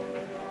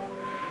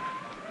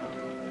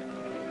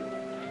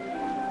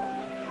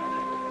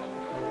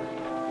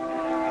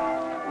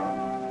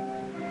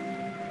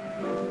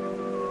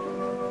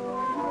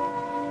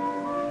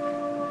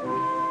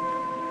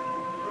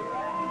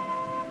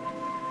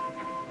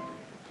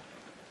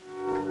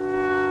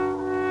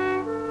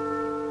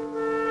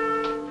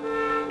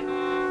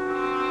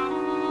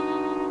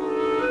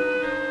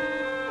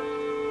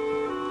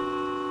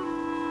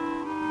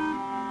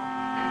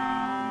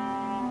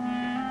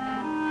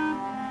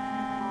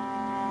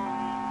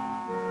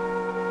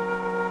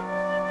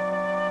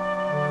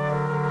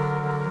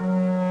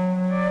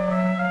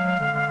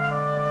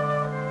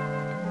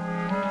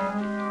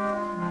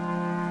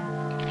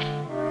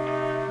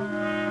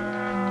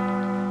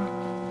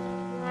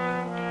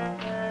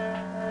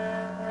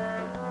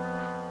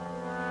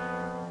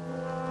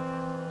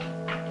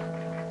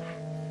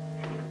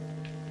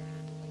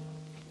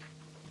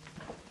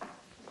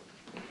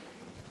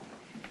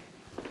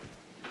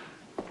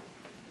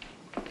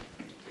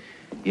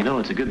 You know,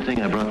 it's a good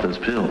thing I brought those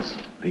pills.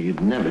 Or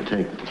you'd never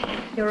take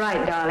them. You're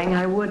right, darling.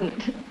 I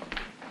wouldn't.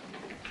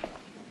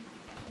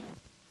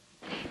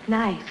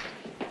 Nice.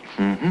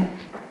 Mm-hmm.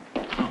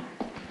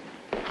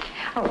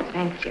 Oh,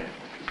 thank you.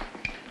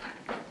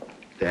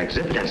 The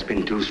exhibit has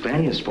been too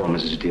strenuous for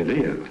Mrs.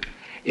 DeLille.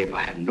 If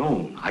I had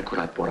known, I could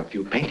have brought a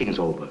few paintings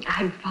over.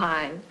 I'm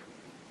fine.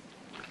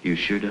 You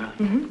sure,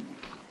 darling?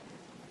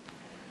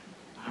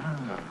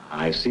 Mm-hmm.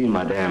 I see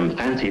Madame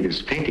fancied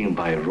this painting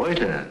by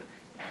Reuter.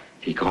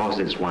 He calls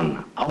this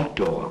one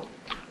outdoor.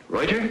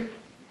 Reuter?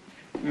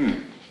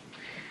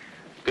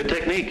 Good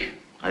technique.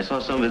 I saw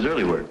some of his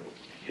early work.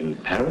 In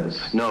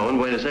Paris? No, in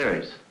Buenos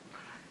Aires.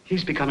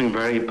 He's becoming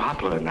very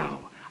popular now.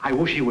 I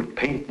wish he would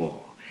paint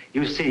more.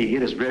 You see,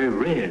 it is very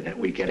rare that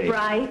we get a...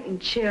 Bright and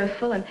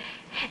cheerful, and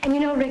you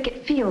know, Rick,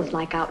 it feels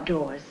like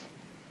outdoors.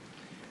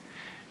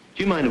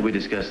 Do you mind if we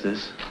discuss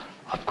this?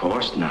 Of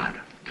course not.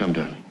 Come,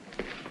 darling.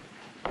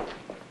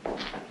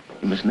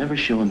 You must never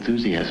show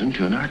enthusiasm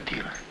to an art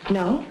dealer.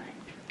 No?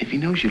 If he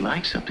knows you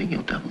like something,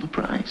 he'll double the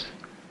price.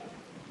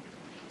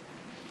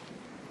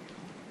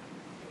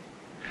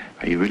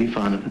 Are you really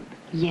fond of it?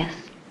 Yes.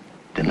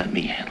 Then let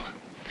me handle it.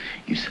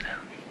 You sit down.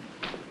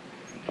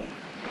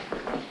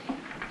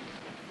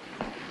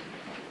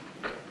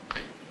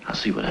 I'll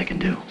see what I can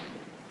do.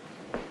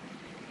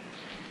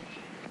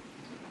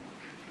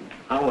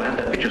 I will have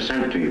that picture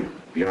sent to you.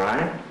 You all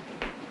right?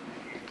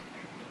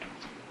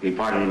 Will you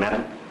pardon me,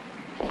 madam?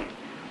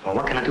 Well,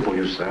 what can I do for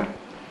you, sir?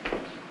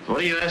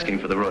 What are you asking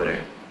for the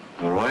Reuter?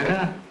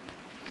 Reuter?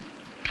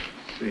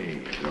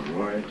 See,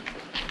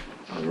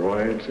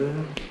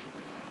 Reuter.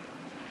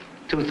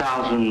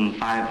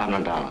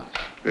 $2,500.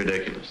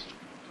 Ridiculous.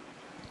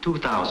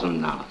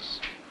 $2,000.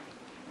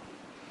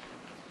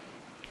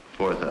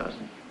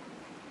 4,000.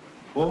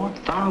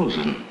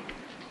 4,000.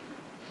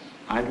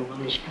 I don't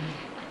understand.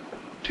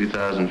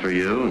 2,000 for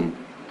you and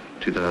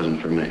 2,000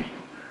 for me.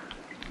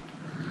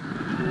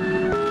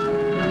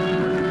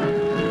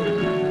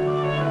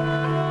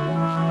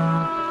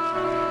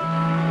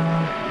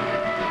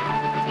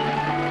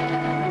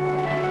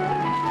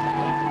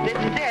 This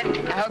is it.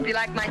 I hope you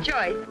like my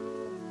choice.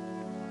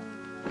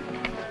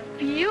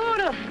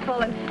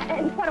 Beautiful,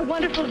 and what a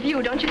wonderful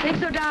view, don't you think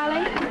so,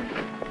 darling?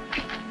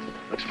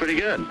 Looks pretty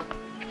good.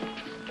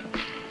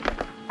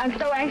 I'm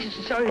so anxious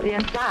to show you the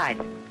inside.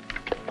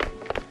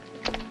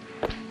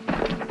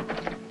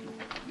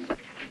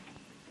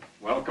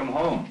 Welcome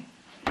home.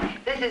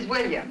 This is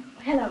William.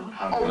 Hello.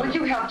 Oh, would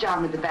you help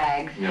John with the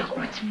bags? Yes,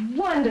 Oh, it's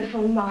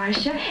wonderful,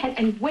 Marcia.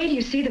 And wait till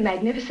you see the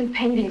magnificent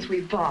paintings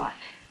we bought.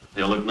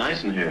 They'll look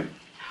nice in here.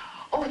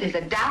 Oh, there's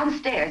a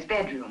downstairs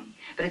bedroom,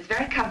 but it's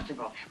very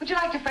comfortable. Would you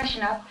like to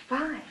freshen up?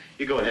 Fine.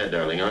 You go ahead,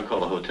 darling. I'll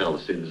call the hotel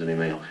to see if there's any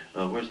mail.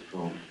 Where's the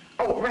phone?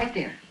 Oh, right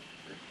there.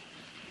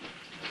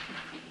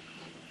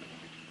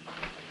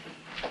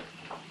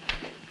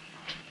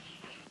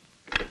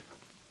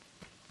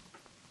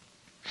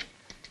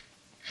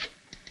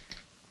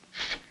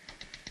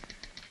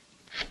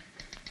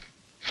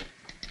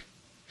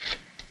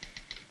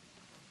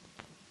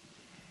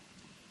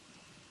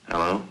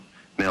 Hello?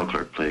 Mail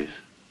clerk, please.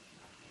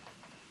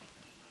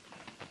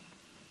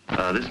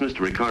 This is Mr.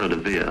 Ricardo de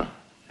Villa.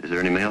 Is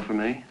there any mail for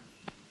me?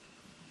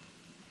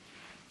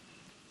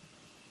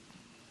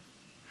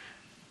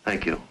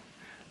 Thank you.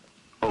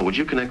 Oh, would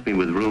you connect me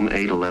with room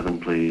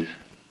 811, please?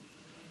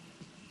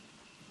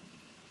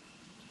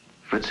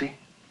 Fritzy?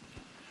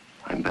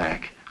 I'm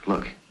back.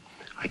 Look,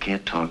 I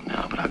can't talk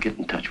now, but I'll get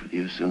in touch with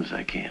you as soon as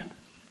I can.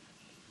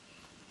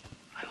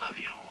 I love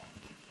you.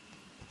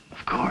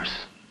 Of course.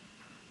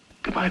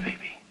 Goodbye, baby.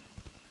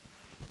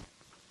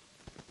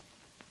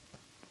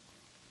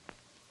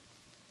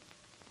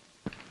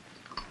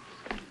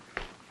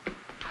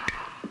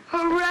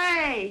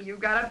 Hooray! You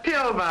got a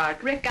pill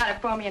box. Rick got it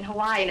for me in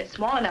Hawaii, and it's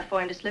small enough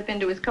for him to slip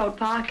into his coat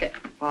pocket.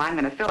 Well, I'm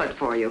going to fill it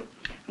for you.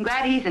 I'm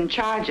glad he's in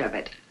charge of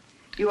it.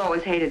 You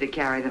always hated to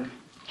carry them.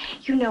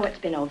 You know it's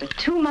been over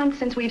 2 months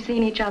since we've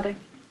seen each other.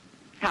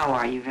 How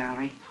are you,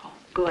 Valerie?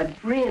 Good,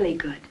 really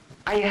good.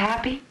 Are you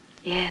happy?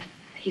 Yes,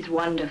 he's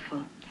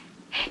wonderful.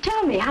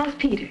 Tell me, how's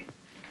Peter?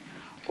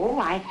 Oh,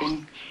 I've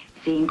been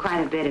seeing quite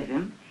a bit of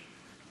him.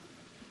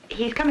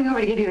 He's coming over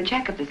to give you a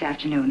checkup this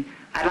afternoon.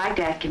 I'd like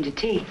to ask him to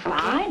tea.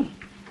 Fine.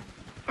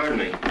 Pardon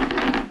me.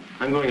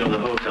 I'm going to the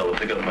hotel to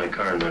pick up my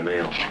car and my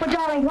mail. Well,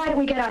 darling, why don't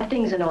we get our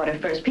things in order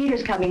first?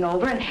 Peter's coming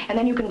over, and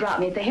then you can drop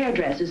me at the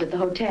hairdresser's at the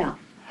hotel.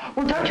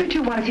 Well, don't you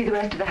two want to see the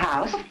rest of the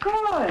house? Of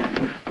course.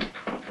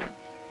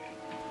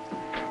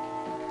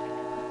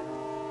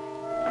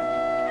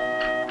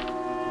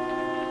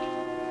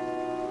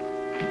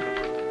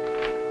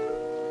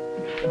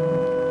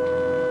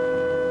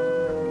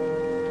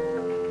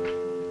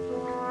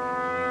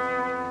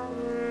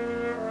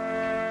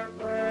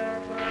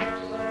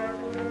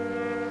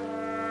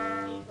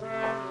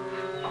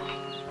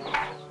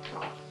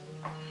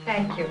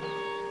 Thank you.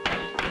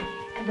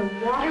 And the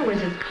water was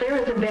as clear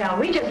as a bell.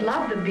 We just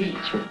love the beach.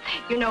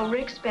 You know,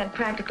 Rick spent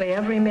practically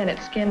every minute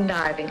skin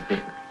diving.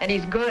 And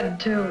he's good,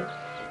 too.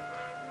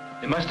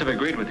 They must have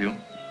agreed with you.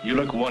 You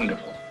look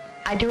wonderful.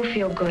 I do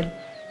feel good,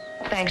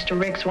 thanks to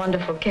Rick's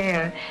wonderful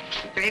care.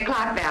 3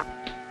 o'clock now.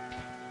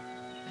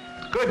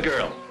 Good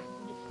girl.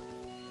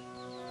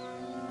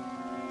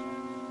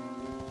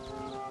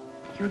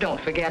 You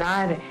don't forget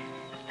either.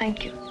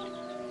 Thank you.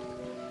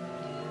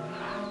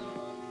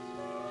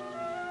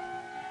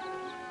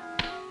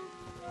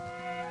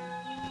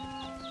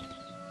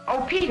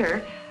 Oh,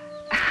 Peter,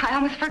 I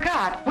almost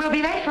forgot. We'll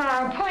be late for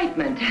our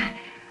appointment.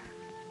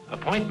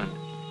 Appointment?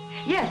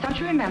 Yes, don't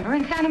you remember?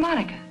 In Santa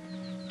Monica.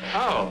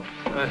 Oh,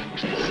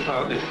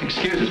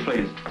 excuse us,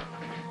 please.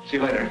 See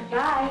you later.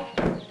 Bye.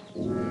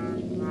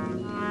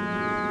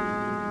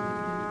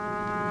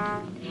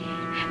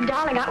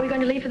 Darling, aren't we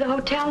going to leave for the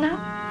hotel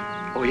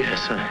now? Oh,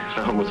 yes.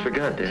 I almost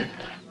forgot, Dad.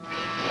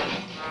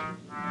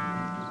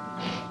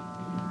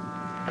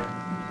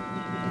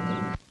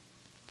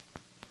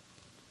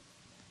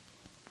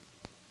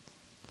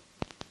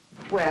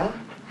 Well?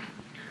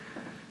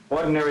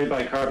 Ordinary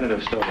bicarbonate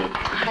of sodium.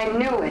 I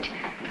knew it.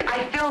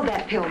 I filled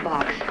that pill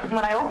box.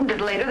 When I opened it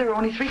later, there were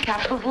only 3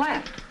 capsules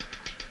left.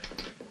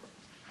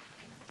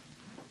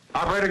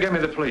 Operator, get me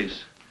the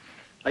police.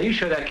 Are you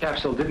sure that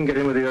capsule didn't get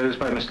in with the others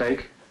by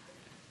mistake?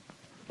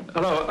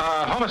 Hello,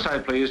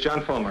 homicide, please,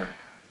 John Fulmer.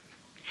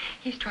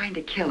 He's trying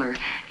to kill her.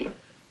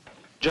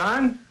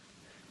 John?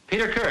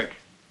 Peter Kirk.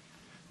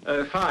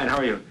 Fine, how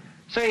are you?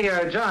 Say,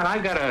 John,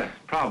 I've got a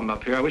problem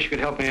up here. I wish you could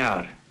help me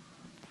out.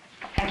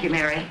 Thank you,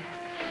 Mary.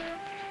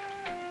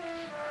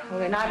 Well,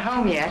 they're not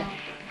home yet.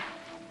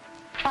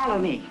 Follow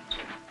me.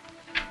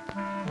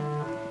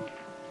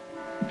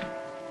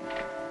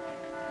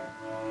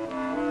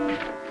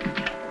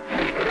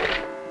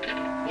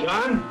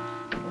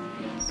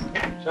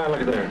 John,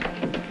 look there.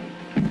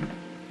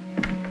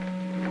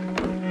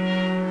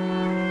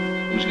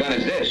 Whose gun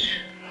is this?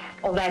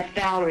 Oh, that's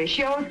Valerie.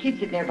 She always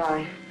keeps it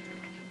nearby.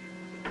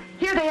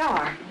 Here they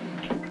are.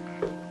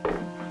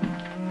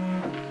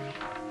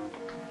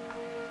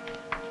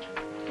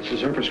 This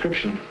is her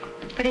prescription.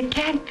 But it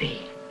can't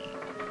be.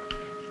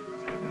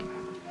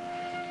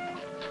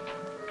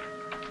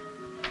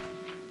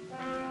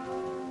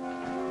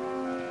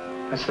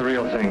 That's the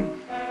real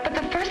thing. But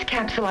the first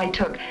capsule I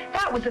took,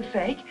 that was a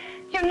fake.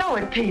 You know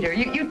it, Peter.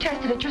 You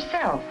tested it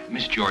yourself.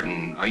 Miss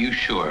Jordan, are you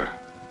sure?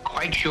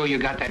 Quite sure you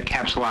got that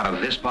capsule out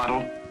of this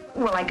bottle?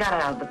 Well, I got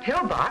it out of the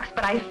pill box,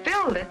 but I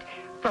filled it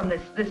from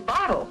this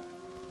bottle.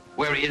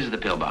 Where is the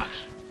pill box?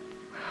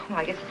 Well,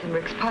 I guess it's in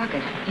Rick's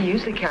pocket. He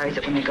usually carries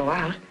it when they go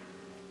out.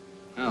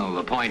 Well,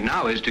 the point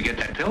now is to get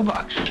that pill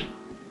box.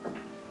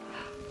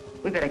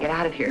 We better get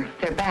out of here.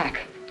 They're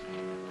back.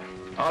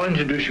 I'll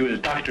introduce you as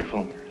Dr.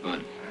 Fulmer.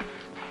 Good.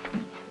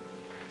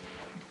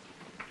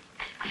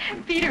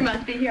 Peter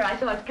must be here. I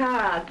saw his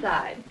car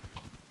outside.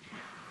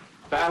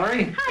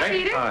 Valerie? Hi,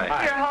 Peter.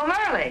 Hi. You're home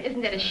early.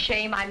 Isn't it a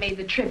shame I made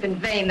the trip in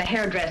vain? The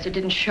hairdresser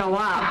didn't show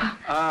up.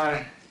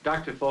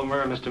 Dr.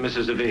 Fulmer, Mr. and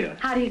Mrs. Avila.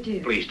 How do you do?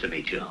 Pleased to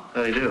meet you.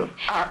 How do you do?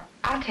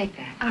 I'll take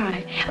that. All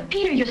right.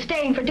 Peter, you're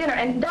staying for dinner.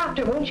 And,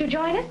 Doctor, won't you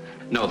join us?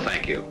 No,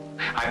 thank you.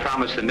 I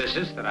promised the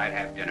missus that I'd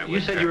have dinner with her.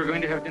 You said you were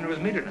going to have dinner with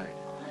me tonight.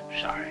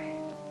 Sorry.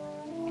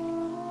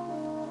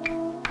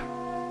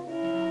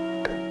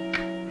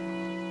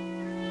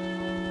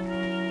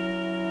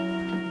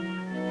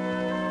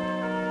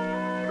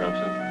 Grab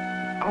some?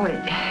 Oh,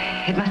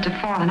 it must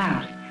have fallen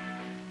out.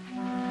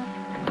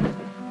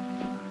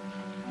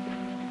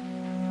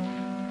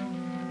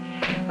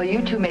 Well,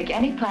 you two make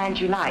any plans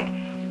you like.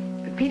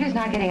 But Peter's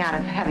not getting out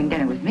of having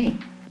dinner with me.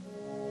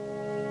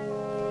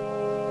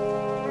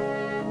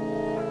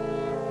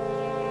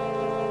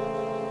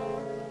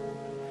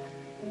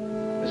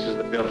 This is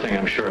the real thing,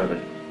 I'm sure of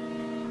it.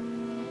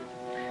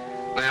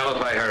 Well,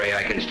 if I hurry,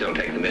 I can still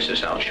take the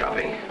missus out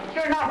shopping.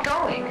 You're not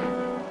going.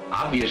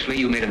 Obviously,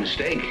 you made a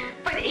mistake.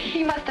 But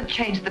he must have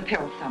changed the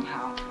pill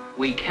somehow.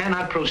 We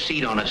cannot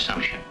proceed on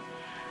assumption.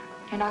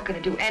 You're not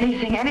going to do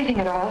anything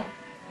at all?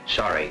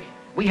 Sorry.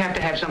 We have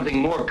to have something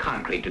more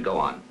concrete to go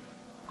on.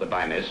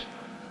 Goodbye, miss.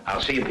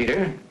 I'll see you,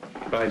 Peter.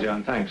 Bye,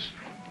 John. Thanks.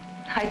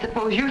 I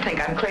suppose you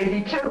think I'm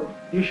crazy, too.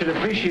 You should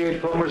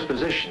appreciate Fulmer's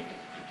position.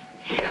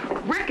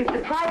 Rick is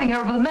depriving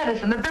her of the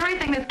medicine, the very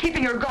thing that's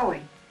keeping her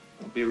going.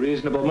 Be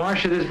reasonable,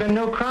 Marcia. There's been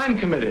no crime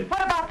committed.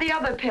 What about the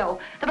other pill,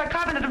 the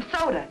bicarbonate of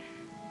soda?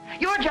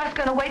 You're just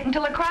going to wait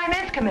until a crime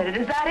is committed,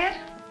 is that it?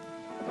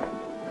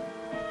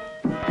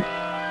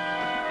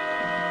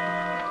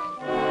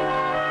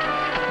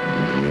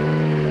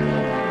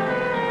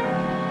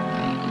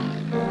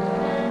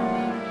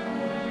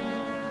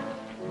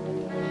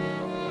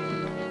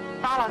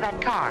 Follow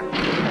that car.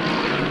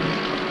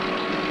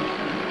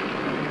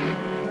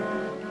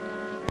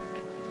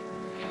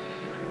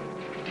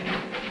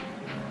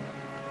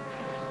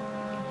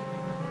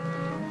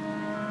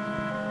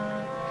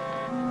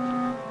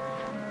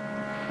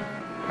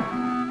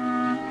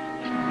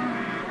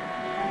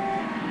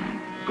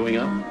 Going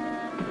up?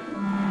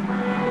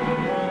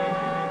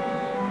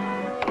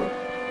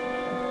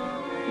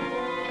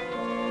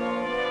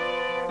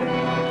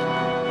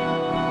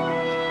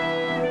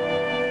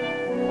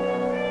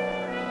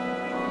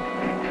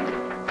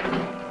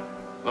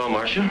 Well,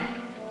 Marcia,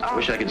 I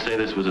wish I could say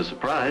this was a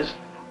surprise.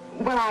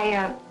 Well,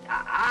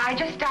 I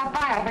just stopped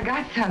by. I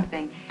forgot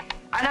something.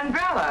 An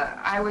umbrella.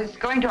 I was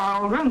going to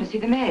our old room to see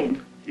the maid.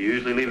 You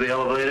usually leave the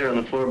elevator on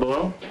the floor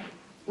below?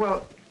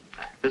 Well,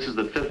 This is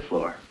the 5th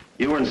floor.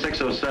 You were in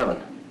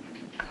 607.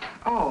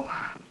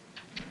 oh.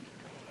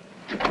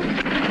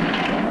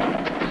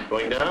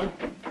 Going down?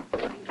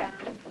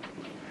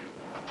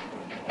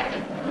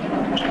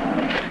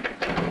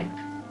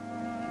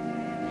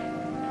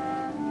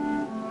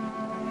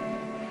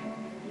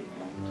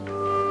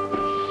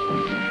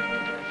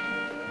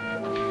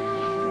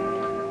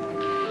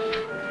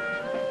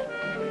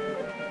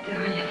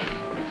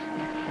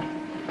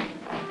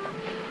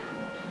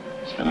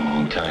 It's been a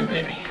long time,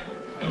 baby.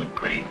 You look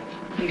great.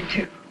 You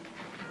too.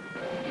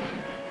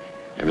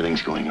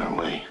 Everything's going our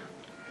way.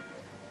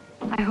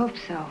 I hope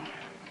so.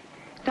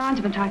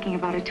 Don's been talking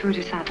about a tour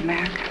to South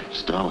America.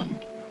 Stalin.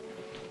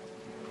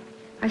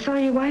 I saw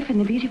your wife in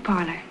the beauty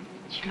parlor.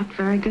 She looked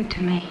very good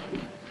to me.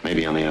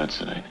 Maybe on the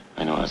outside.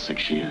 I know how sick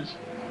she is.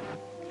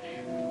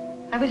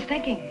 I was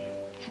thinking,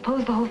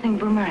 suppose the whole thing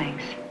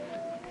boomerangs.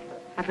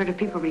 I've heard of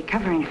people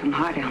recovering from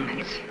heart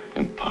ailments.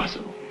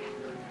 Impossible.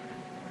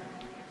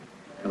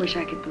 I wish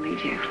I could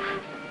believe you.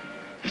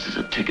 This is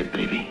a ticket,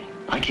 baby.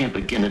 I can't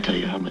begin to tell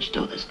you how much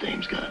dough this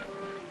dame's got.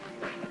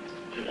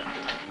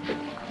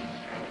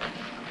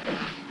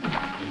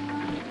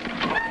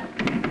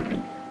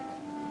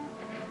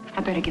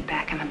 I better get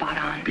back. I'm about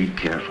on. Be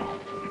careful.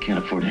 I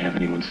can't afford to have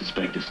anyone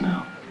suspect us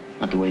now.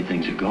 Not the way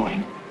things are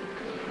going.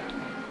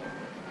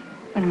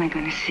 When am I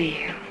going to see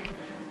you?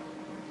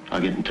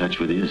 I'll get in touch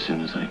with you as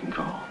soon as I can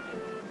call.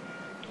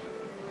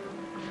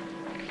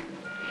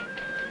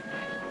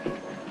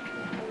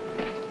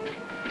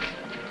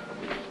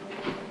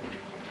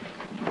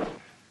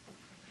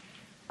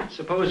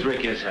 Suppose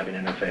Rick is having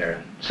an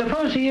affair.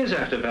 Suppose he is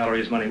after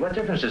Valerie's money. What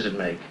difference does it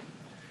make?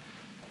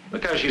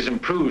 Look how she's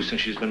improved since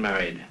she's been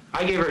married.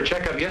 I gave her a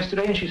checkup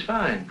yesterday and she's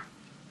fine.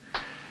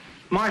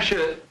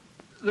 Marcia,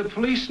 the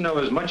police know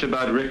as much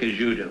about Rick as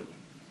you do.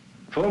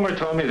 Fulmer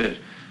told me that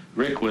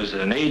Rick was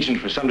an agent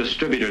for some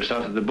distributor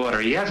south of the border.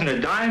 He hasn't a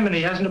dime and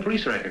he hasn't a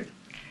police record.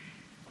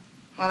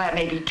 Well, that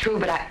may be true,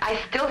 but I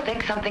still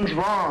think something's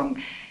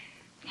wrong.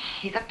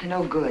 He's up to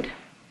no good.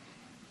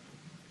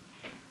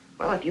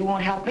 Well, if you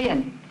won't help me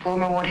and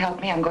Fulmer won't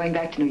help me, I'm going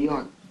back to New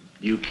York.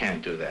 You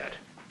can't do that.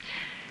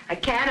 I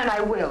can and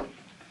I will.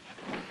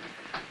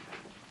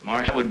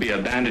 Marcia would be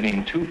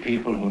abandoning two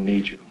people who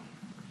need you.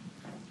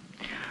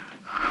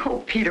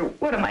 Oh, Peter,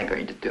 what am I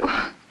going to do?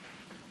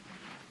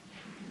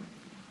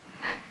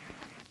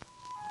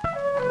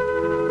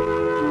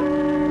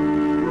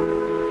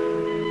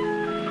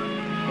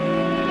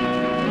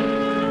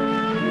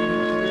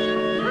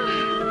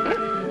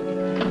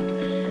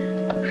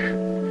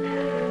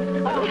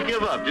 Don't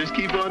give up. Just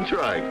keep on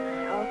trying.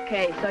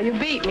 Okay, so you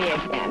beat me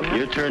again, huh?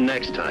 Your turn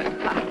next time.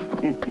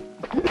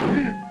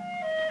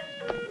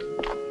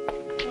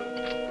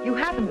 You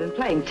haven't been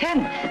playing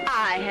tennis.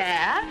 I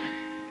have.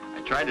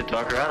 I tried to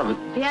talk her out of it.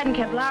 If he hadn't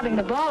kept lobbing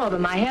the ball over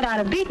my head, I'd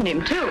have beaten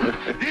him, too.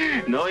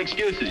 No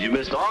excuses. You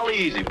missed all the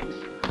easy ones.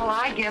 Well,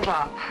 I give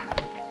up.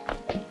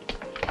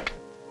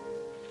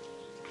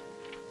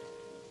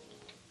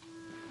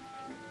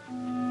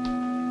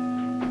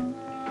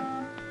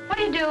 What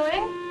are you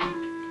doing?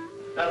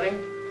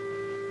 Nothing.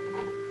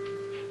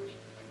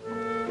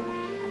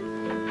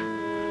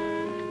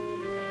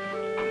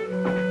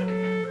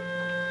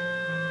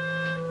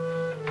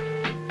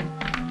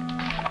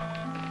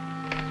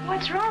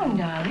 What's wrong,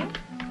 darling?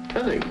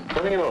 Nothing.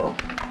 Nothing at all.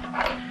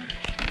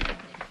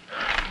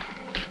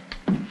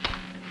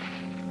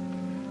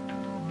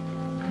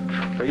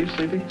 Are you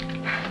sleepy?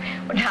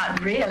 Well, not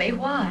really.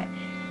 Why?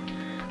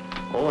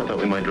 Oh, I thought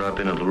we might drop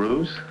in at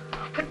LaRue's.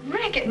 But,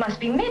 Rick, it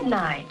must be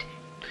midnight.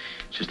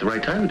 It's just the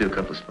right time to do a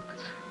couple of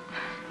spots.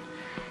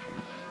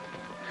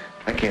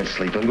 I can't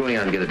sleep. I'm going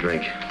out and get a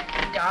drink.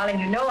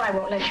 Darling, you know I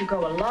won't let you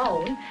go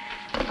alone.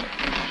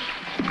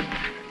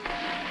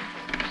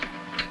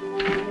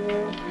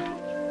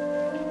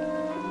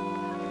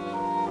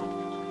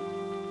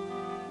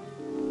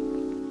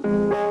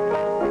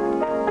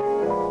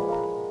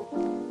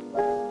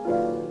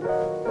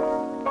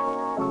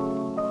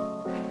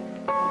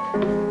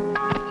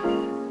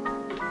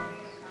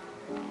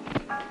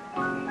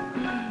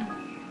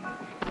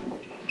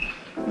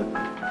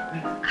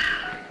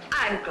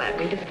 I'm glad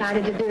we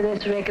decided to do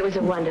this, Rick. It was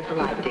a wonderful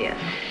idea.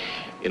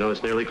 You know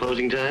it's nearly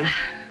closing time?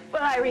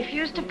 Well, I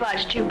refuse to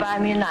budge till you buy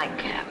me a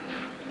nightcap.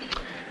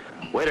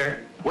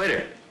 Waiter.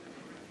 Waiter.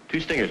 2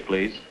 stingers,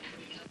 please.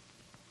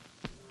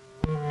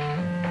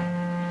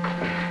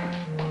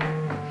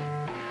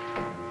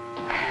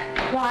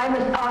 Why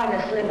must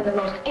artists live in the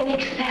most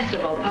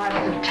inaccessible parts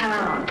of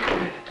town?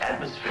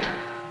 Atmosphere.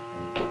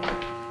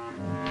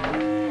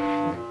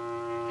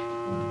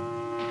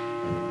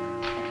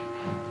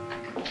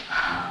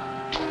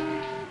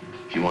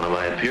 If you want to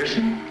buy a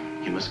piercing,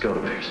 you must go to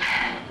Pearson.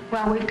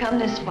 Well, we've come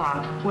this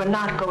far. We're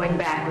not going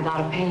back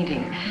without a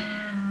painting.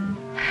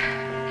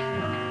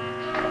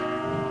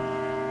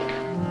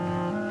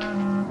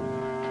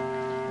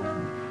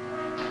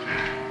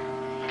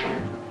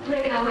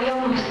 Rick, are we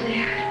almost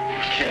there?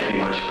 Can't be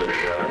much further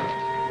out.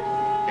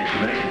 Can't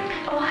you make it?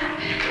 Oh,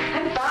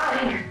 I'm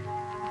fine.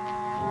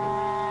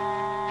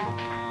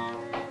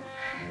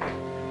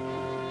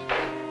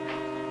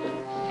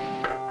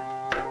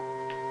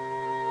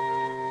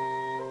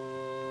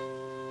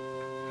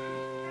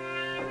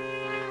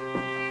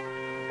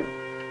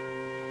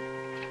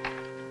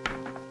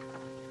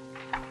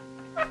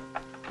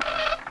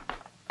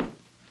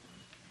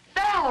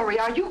 Valerie,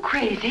 are you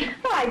crazy?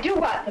 Well, I do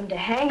want them to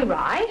hang,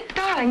 right?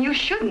 Darling, you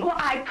shouldn't. Well,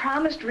 I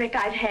promised Rick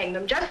I'd hang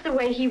them just the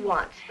way he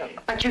wants them.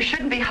 But you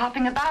shouldn't be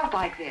hopping about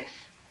like this.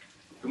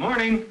 Good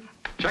morning.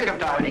 Checkup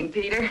Good time. morning,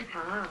 Peter.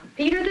 Ah,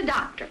 Peter the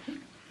doctor.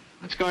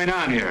 What's going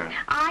on here?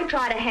 I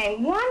try to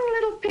hang one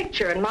little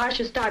picture and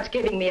Marcia starts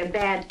giving me a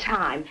bad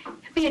time.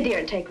 Be a dear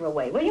and take her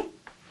away, will you?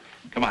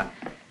 Come on.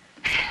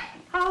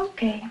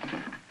 Okay.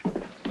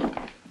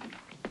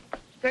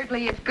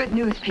 Certainly it's good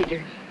news,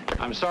 Peter.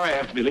 I'm sorry I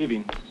have to be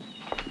leaving.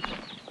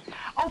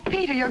 Oh,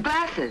 Peter, your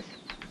glasses.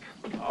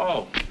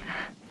 Oh.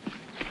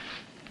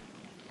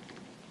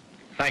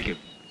 Thank you.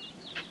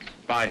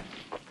 Bye.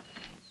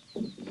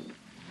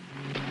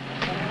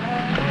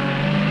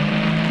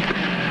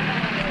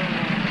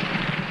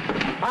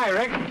 Hi,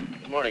 Rick.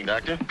 Good morning,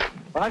 Doctor.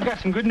 Well, I've got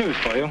some good news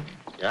for you.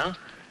 Yeah?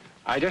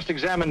 I just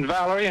examined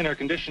Valerie, and her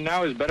condition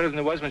now is better than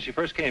it was when she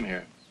first came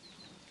here.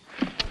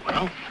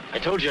 Well, I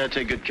told you I'd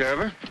take good care of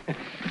her.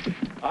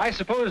 I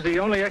suppose the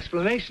only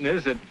explanation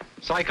is that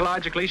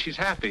psychologically she's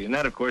happy, and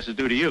that, of course, is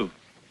due to you.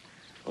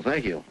 Well,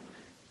 thank you.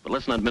 But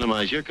let's not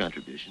minimize your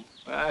contribution.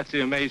 Well, that's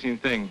the amazing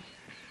thing.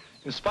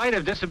 In spite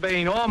of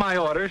disobeying all my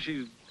orders,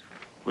 she's...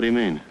 What do you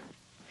mean?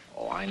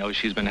 Oh, I know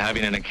she's been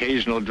having an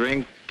occasional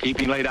drink,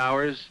 keeping late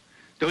hours,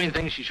 doing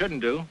things she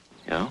shouldn't do.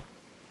 Yeah?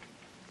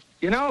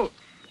 You know,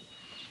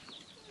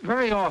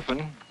 very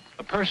often,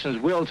 a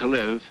person's will to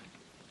live,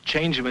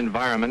 change of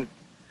environment,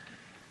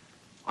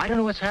 I don't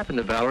know what's happened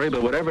to Valerie,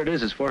 but whatever it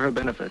is, it's for her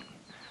benefit.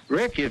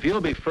 Rick, if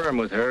you'll be firm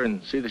with her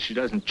and see that she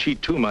doesn't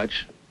cheat too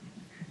much,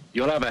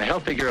 you'll have a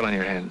healthy girl on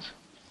your hands.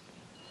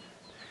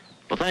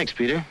 Well, thanks,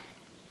 Peter.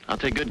 I'll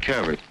take good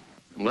care of her.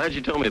 I'm glad you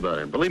told me about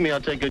her. Believe me,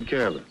 I'll take good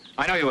care of her.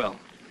 I know you will.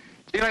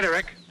 See you later,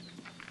 Rick.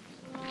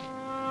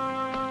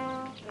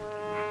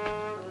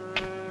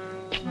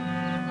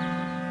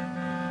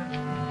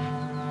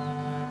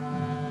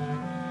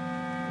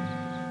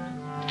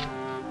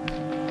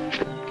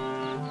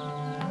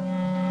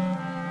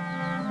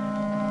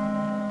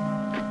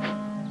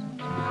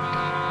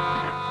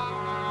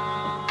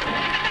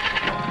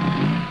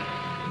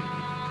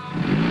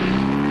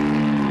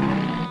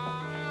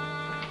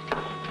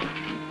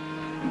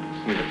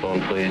 Give me the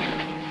phone, please.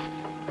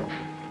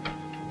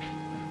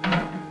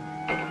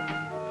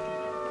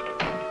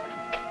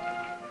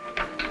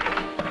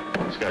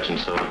 Scotch and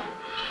soda.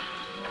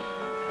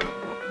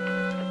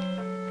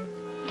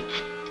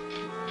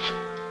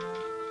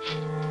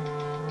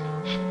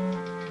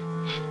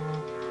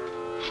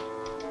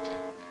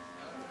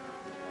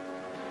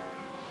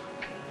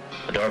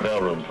 The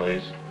doorbell room,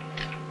 please.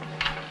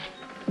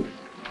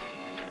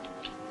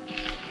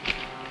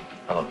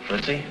 Hello,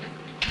 Fritzy.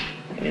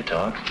 Can you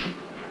talk?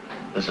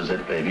 This is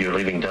it, baby. You're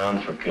leaving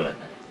town for good.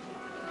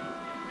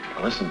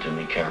 Now listen to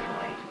me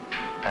carefully.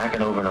 Pack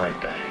an overnight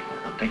bag.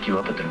 I'll pick you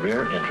up at the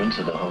rear entrance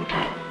of the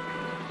hotel.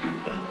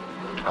 Good.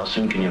 How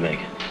soon can you make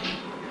it?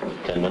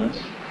 10 minutes?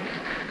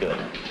 Good.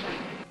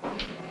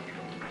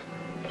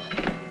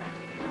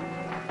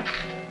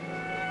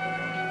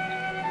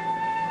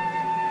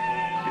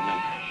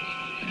 Remember,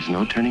 there's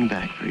no turning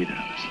back for either of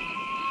us.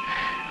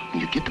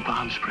 When you get to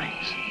Palm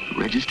Springs,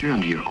 register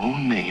under your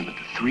own name at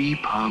the Three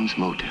Palms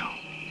Motel.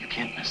 You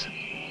can't miss it.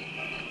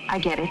 I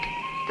get it.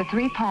 The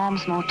Three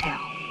Palms Motel.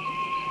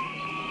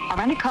 I'll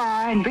rent a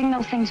car and bring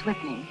those things with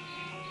me.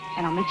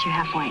 And I'll meet you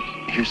halfway.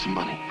 Here's some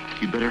money.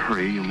 You'd better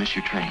hurry, you'll miss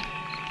your train.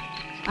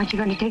 Aren't you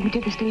going to take me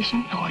to the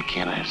station? No, I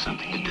can't. I have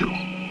something to do.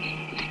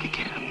 Take a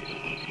cab.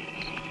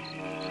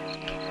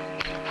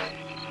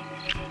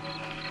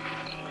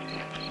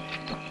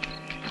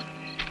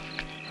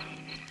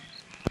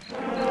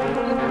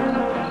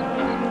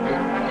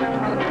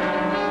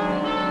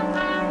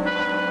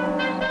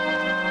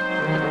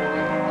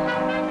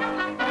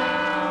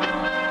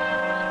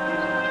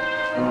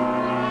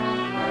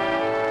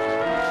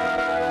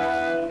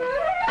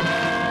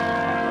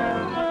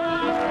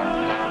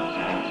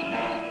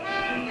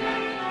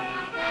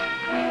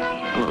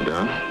 Hello,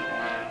 Don.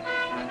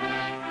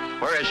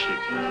 Where is she?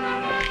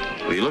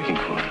 What are you looking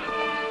for?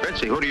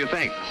 Fritzy, who do you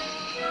think?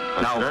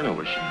 Now, I know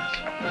where she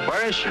is.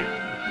 Where is she?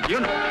 You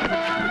know.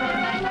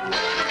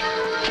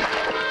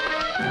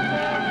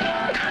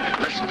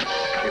 Listen,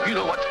 if you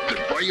know what's good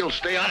for you, you'll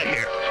stay out of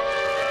here.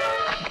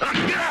 Now,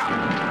 get out!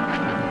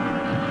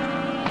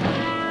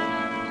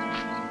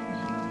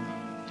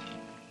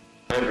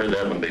 I've heard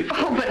that one before.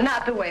 Oh, but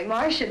not the way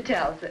Marcia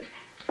tells it.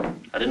 I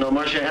didn't know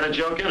Marcia had a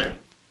joke in her.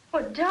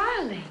 Oh,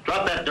 darling.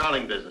 Drop that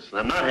darling business.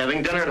 I'm not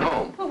having dinner at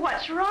home. Well,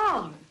 what's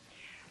wrong?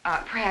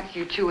 Perhaps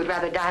you two would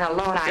rather dine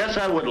alone. Yes,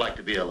 I would like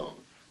to be alone.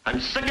 I'm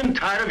sick and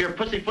tired of your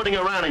pussyfooting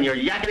around and your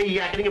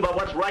yakety-yakketing about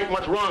what's right and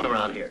what's wrong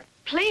around here.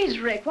 Please,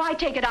 Rick, why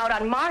take it out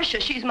on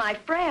Marcia? She's my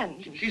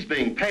friend. She's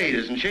being paid,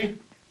 isn't she?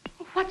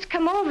 What's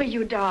come over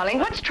you, darling?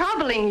 What's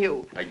troubling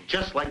you? I'd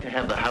just like to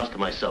have the house to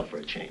myself for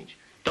a change.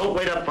 Don't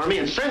wait up for me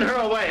and send her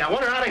away. I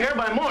want her out of here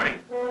by morning.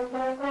 There's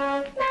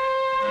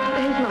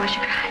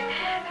Marcia.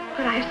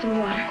 Could I have some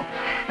water?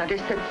 Now,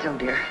 just sit still,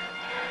 dear.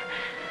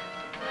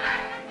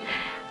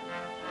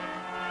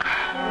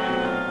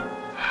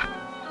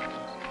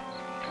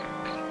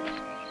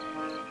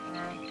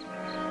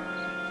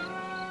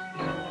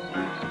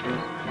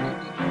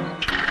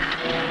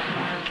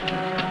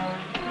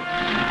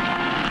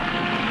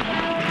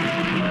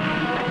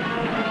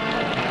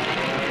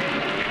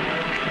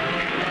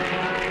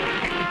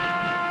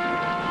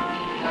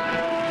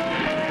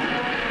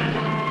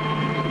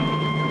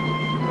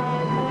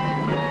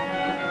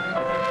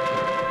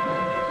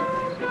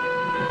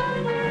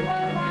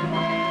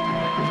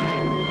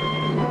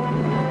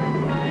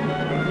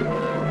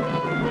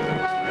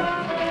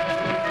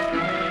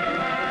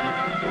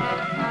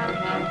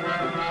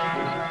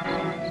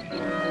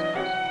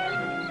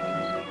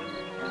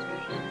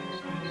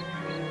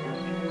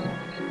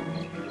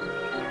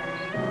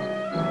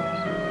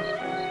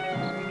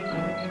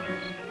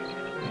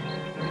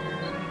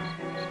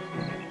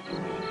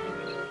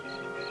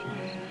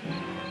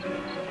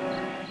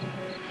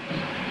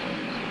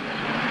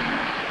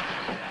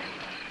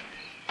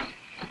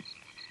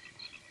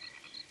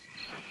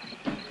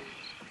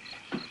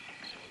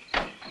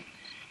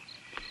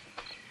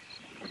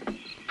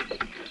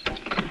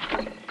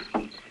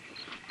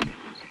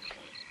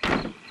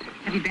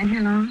 Have you been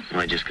here long?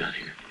 I just got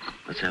here.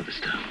 Let's have the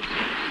stuff.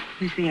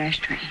 Here's the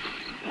ashtray.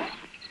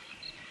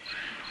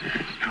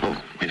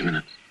 Oh, wait a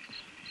minute.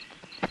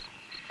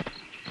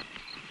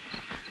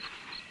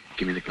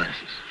 Give me the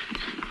glasses.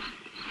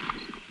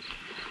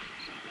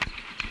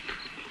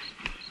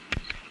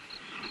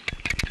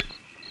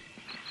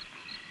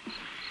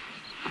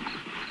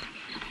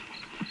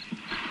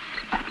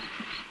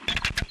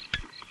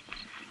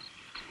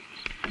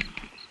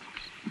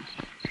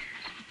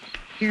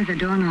 Here are the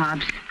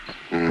doorknobs.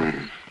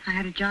 Mm. I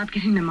had a job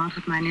getting them off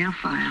with my nail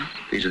file.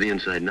 These are the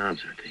inside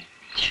knobs, aren't they?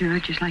 Sure,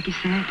 just like you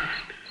said.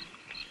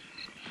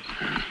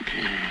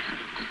 Okay.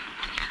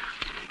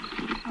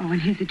 Oh, and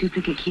here's a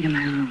duplicate key to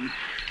my room.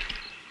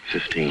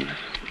 15.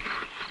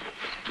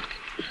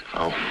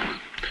 Oh,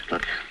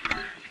 look,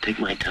 take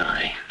my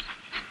tie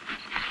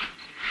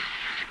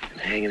and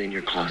hang it in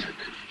your closet.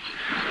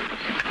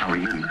 Now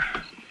remember,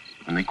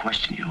 when they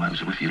question you, I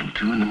was with you till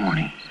 2 in the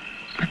morning.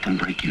 Let them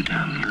break you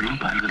down little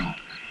by little.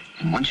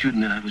 And once you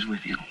admit I was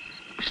with you,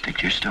 stick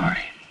to your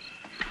story.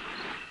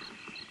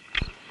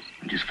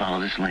 And just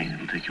follow this lane.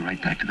 It'll take you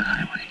right back to the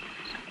highway.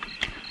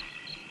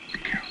 Be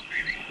careful,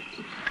 baby.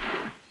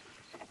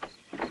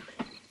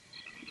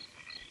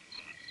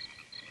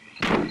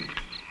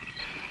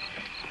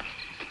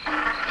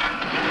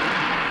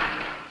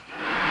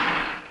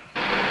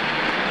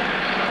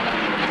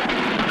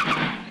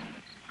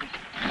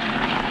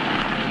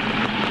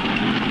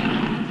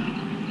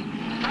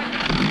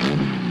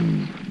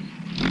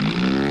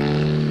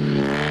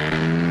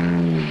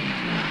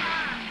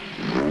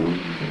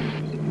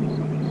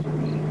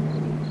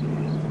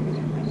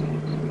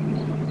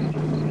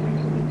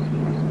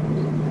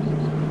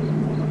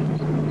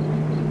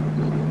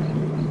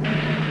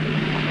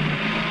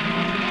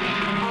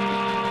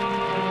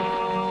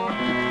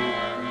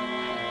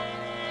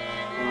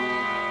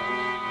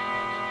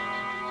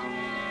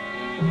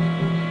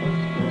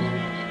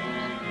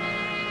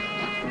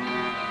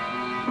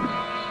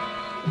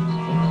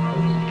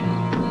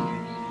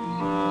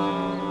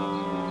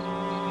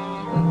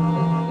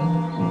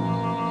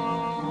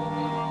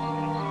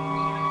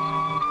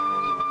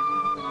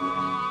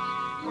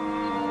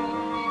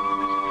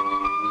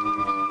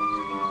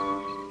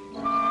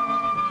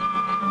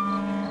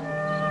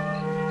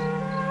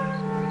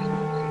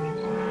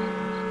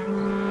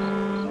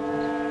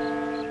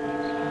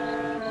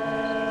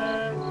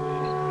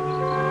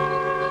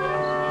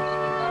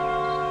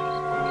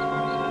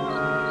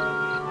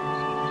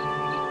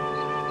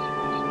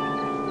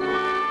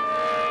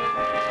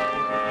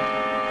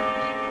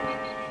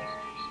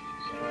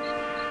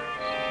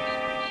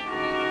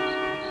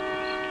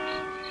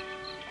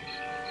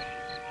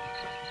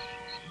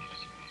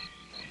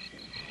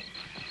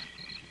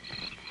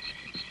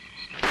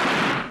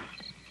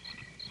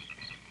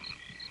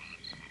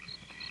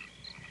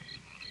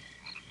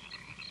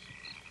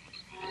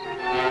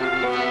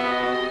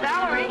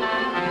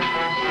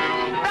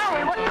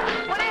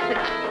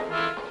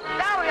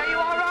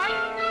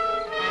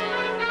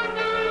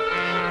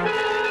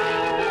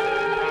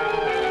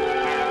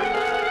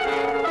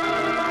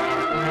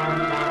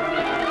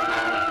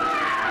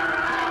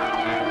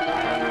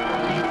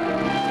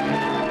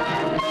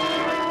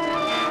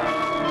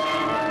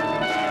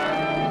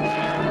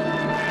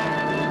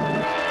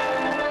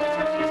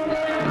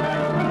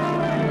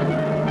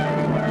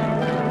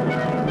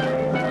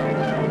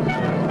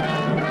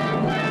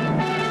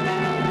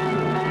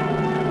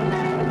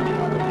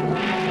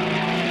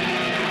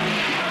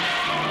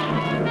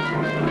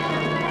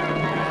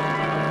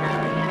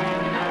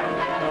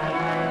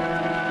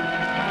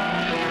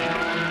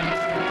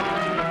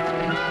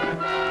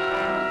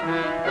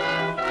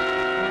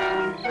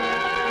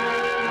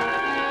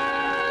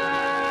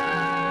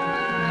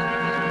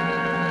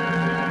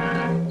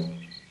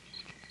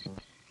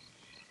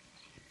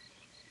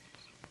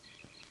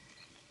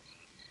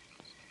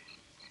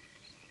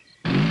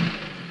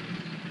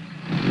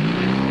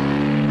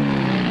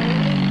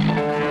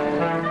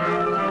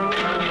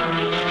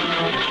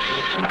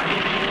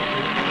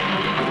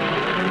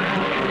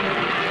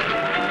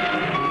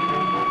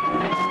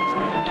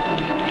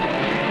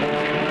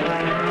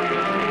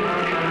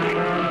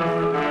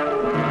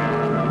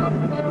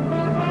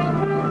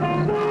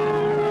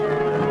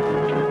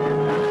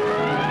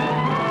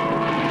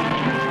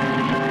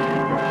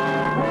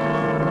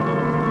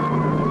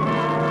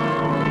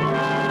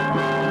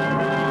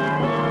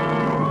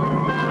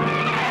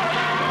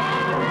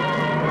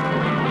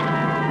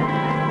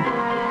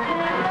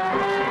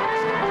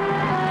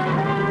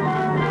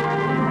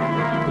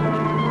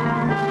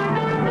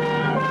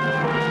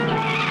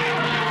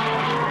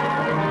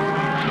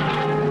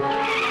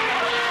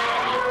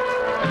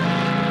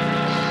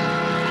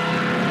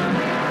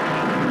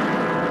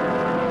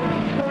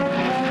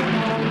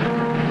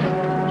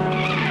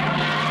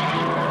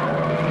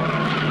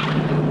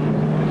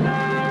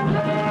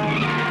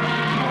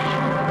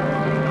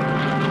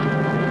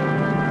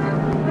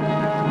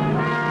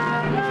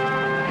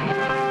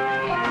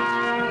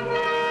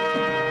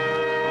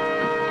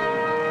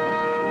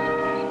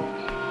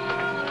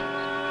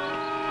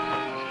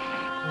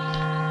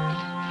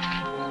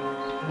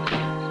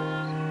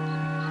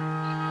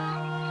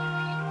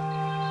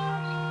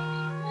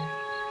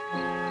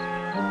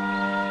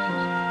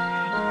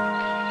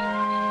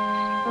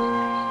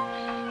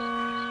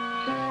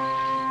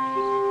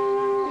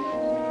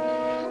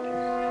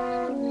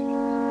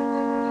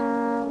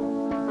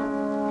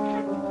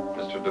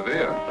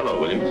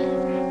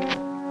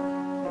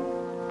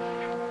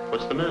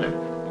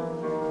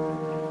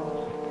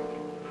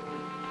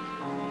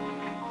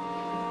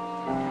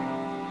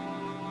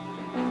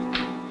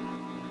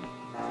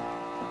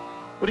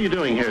 What are you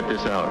doing here at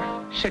this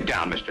hour? Sit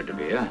down, Mr.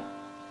 DeVere.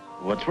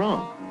 What's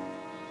wrong?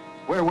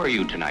 Where were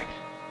you tonight?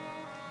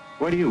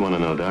 Why do you want to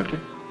know, Doctor?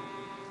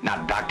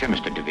 Not Doctor,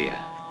 Mr. DeVere.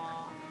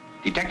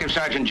 Detective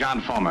Sergeant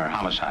John Fulmer,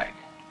 homicide.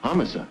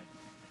 Homicide?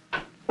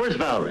 Where's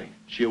Valerie?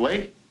 She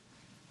awake?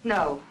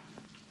 No,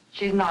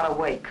 she's not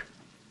awake.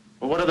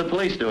 Well, what are the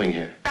police doing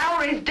here?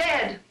 Valerie's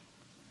dead.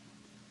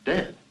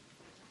 Dead?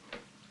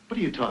 What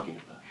are you talking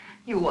about?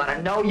 You want to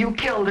know? You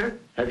killed her.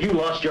 Have you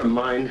lost your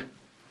mind?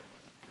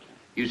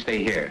 You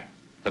stay here.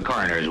 The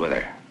coroner is with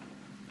her.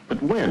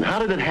 But when? How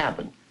did it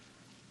happen?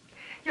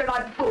 You're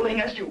not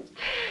fooling us, you...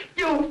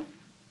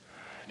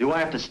 Do I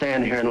have to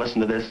stand here and listen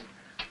to this?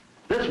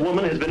 This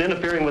woman has been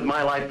interfering with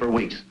my life for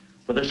weeks,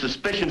 with her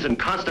suspicions and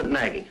constant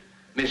nagging.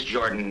 Miss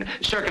Jordan,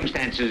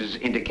 circumstances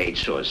indicate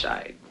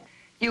suicide.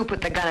 You put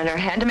the gun in her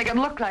hand to make it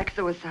look like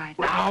suicide.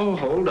 Now,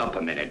 hold up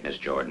a minute, Miss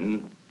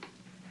Jordan.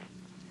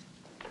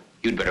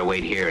 You'd better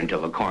wait here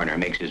until the coroner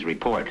makes his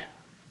report.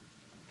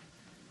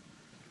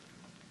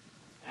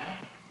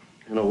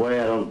 In a way,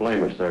 I don't blame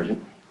her,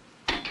 Sergeant.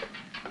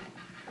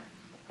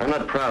 I'm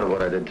not proud of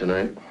what I did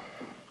tonight.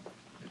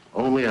 If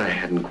only I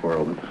hadn't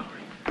quarreled with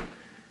Valerie.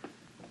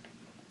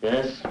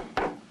 Yes,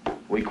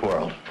 we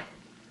quarreled.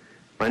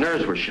 My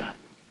nerves were shot.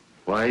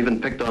 Well, I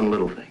even picked on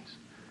little things.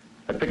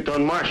 I picked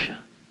on Marcia.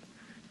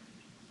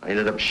 I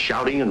ended up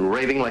shouting and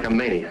raving like a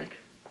maniac.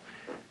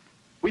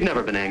 We'd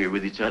never been angry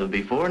with each other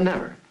before,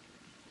 never.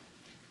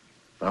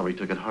 Valerie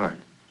took it hard.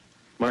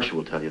 Marcia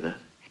will tell you that.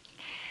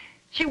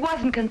 She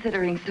wasn't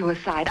considering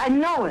suicide. I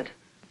know it.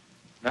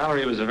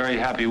 Valerie was a very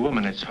happy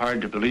woman. It's hard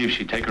to believe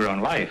she'd take her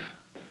own life.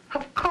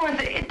 Of course,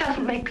 it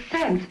doesn't make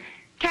sense.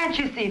 Can't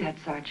you see that,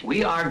 Sergeant?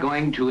 We are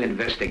going to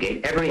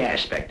investigate every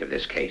aspect of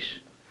this case.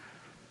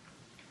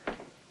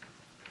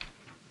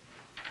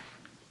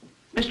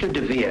 Mr.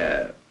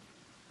 DeVere,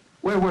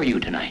 where were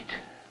you tonight?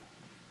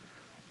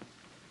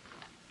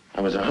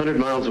 I was 100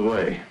 miles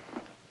away,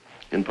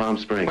 in Palm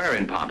Springs. Where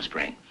in Palm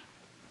Springs?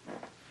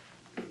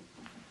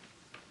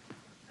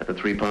 At the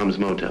Three Palms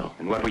Motel.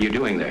 And what were you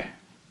doing there?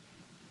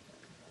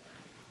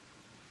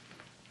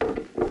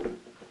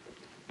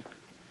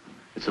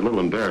 It's a little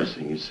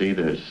embarrassing. You see,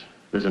 there's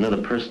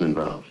another person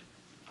involved.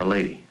 A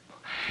lady.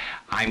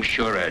 I'm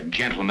sure a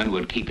gentleman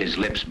would keep his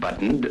lips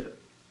buttoned.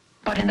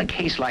 But in a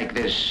case like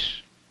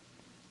this,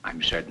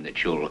 I'm certain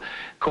that you'll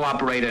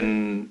cooperate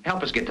and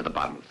help us get to the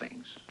bottom of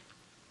things.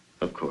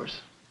 Of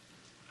course.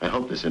 I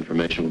hope this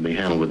information will be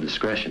handled with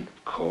discretion.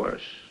 Of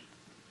course.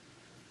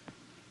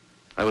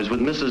 I was with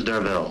Mrs.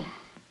 Darvell.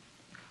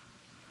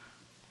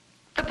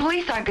 The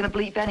police aren't going to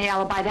believe any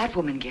alibi that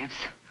woman gives.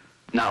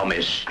 Now,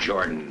 Miss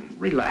Jordan,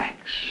 relax,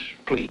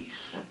 please.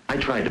 I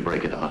tried to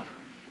break it off,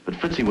 but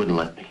Fritzie wouldn't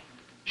let me.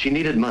 She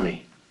needed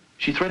money.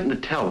 She threatened to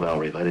tell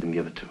Valerie if I didn't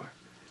give it to her.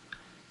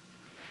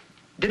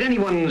 Did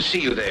anyone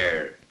see you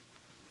there?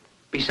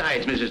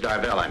 Besides Mrs.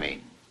 Darvell, I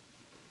mean.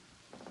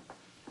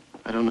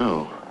 I don't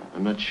know.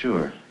 I'm not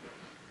sure.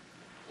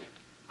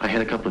 I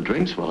had a couple of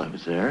drinks while I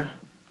was there.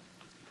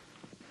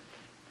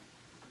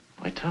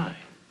 My tie.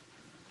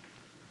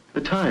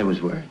 The tie I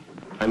was wearing.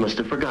 I must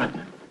have forgotten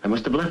it. I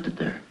must have left it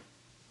there.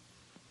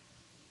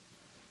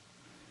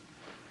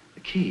 The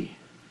key.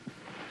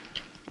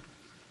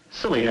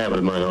 Silly habit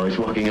of mine, always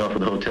walking off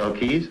with the hotel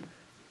keys.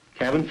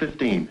 Cabin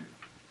 15.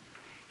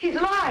 He's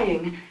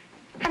lying.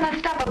 And that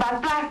stuff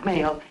about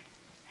blackmail.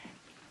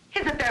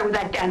 His affair with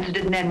that dancer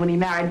didn't end when he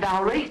married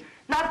Valerie.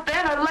 Not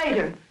then or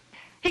later.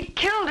 He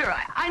killed her.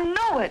 I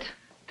know it.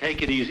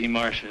 Take it easy,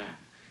 Marcia.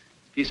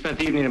 If you spent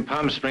the evening in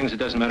Palm Springs, it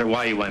doesn't matter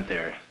why you went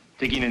there.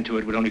 Digging into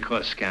it would only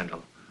cause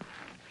scandal.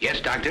 Yes,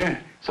 Doctor?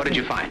 What did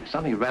you find?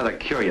 Something rather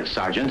curious,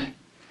 Sergeant.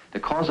 The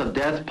cause of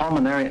death,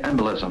 pulmonary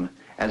embolism,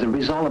 as a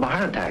result of a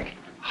heart attack.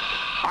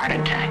 Heart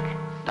attack?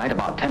 Died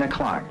about 10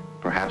 o'clock.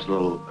 Perhaps a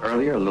little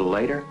earlier, a little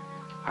later.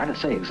 Hard to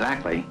say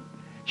exactly.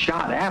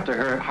 Shot after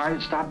her heart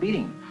had stopped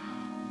beating.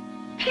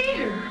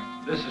 Peter!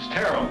 This is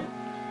terrible.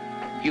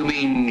 You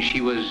mean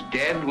she was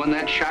dead when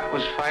that shot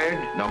was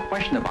fired? No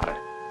question about it.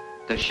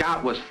 The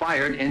shot was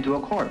fired into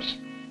a corpse.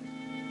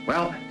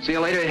 Well, see you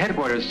later at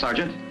headquarters,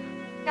 Sergeant.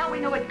 Now we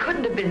know it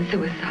couldn't have been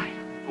suicide.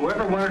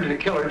 Whoever wanted to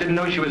kill her didn't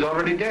know she was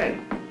already dead.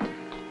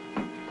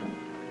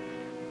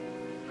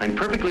 I'm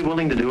perfectly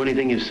willing to do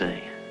anything you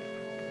say.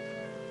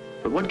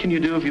 But what can you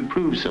do if you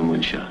prove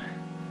someone shot her?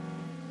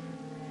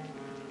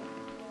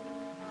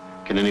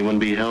 Can anyone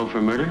be held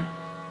for murder?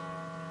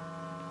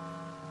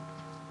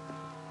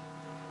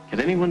 Can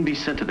anyone be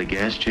sent to the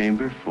gas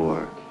chamber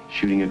for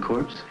shooting a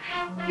corpse?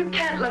 You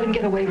can't let him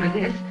get away with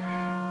this.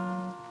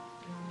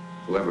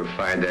 Whoever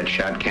fired that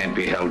shot can't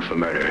be held for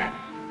murder.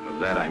 Of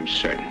that I'm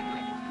certain.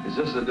 Is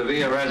this the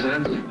DeVere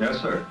residence?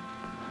 Yes, sir.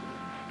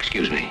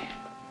 Excuse me.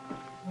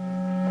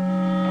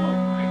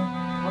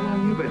 How long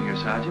have you been here,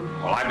 Sergeant?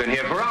 Well, I've been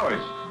here for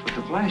hours. But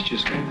the flash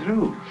just came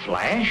through.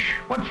 Flash?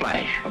 What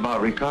flash?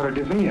 About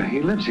Ricardo DeVere.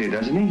 He lives here,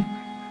 doesn't he?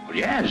 Well,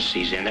 yes,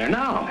 he's in there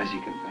now. Has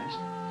he confessed?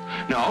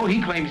 No,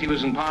 he claims he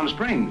was in Palm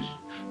Springs.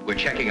 We're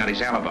checking on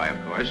his alibi,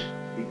 of course.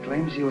 He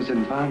claims he was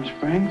in Palm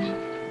Springs?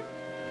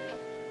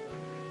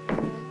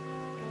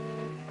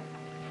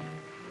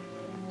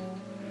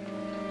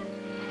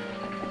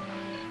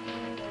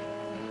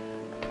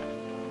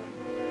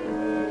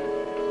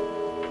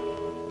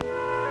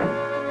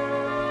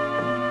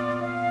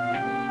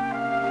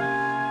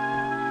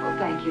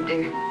 Thank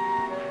you, dear.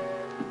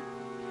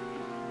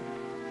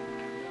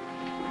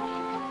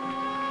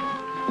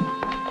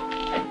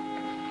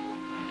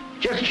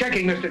 Just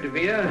checking, Mr.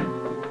 Devere.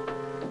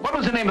 What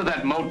was the name of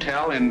that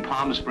motel in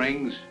Palm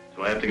Springs?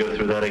 Do I have to go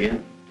through that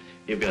again?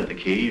 You've got the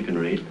key, you can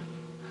read.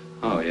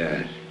 Oh,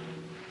 yes.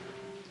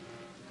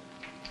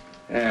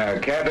 Yeah,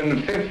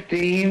 cabin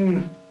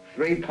 15,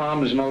 Three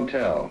Palms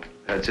Motel.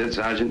 That's it,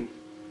 Sergeant?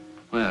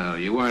 Well,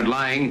 you weren't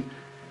lying.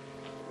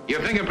 Your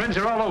fingerprints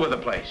are all over the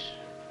place.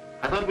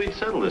 I thought we'd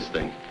settle this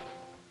thing.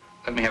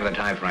 Let me have the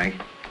tie, Frank.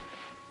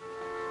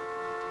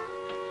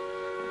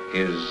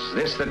 Is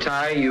this the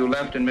tie you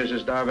left in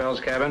Mrs. Darvell's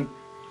cabin?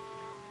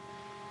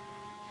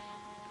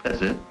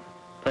 That's it.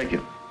 Thank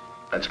you.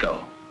 Let's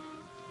go.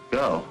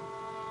 Go?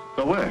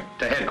 Go where?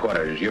 To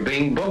headquarters. You're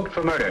being booked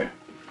for murder.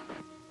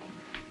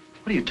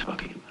 What are you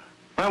talking about?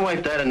 My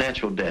wife died a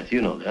natural death,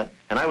 you know that.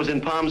 And I was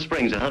in Palm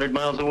Springs, 100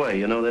 miles away,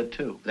 you know that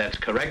too. That's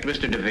correct,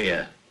 Mr.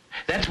 Devere.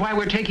 That's why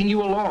we're taking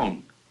you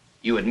along.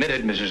 You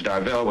admitted Mrs.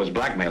 Darvell was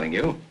blackmailing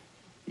you.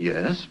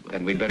 Yes.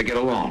 Then we'd better get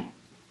along.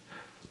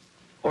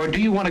 Or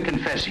do you want to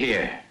confess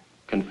here?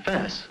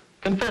 Confess?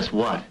 Confess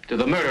what? To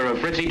the murder of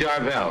Fritzie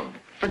Darvell.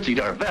 Fritzie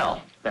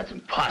Darvell? That's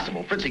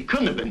impossible. Fritzie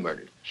couldn't have been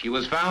murdered. She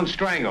was found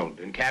strangled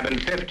in cabin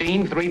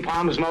 15, Three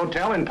Palms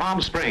Motel in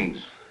Palm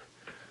Springs.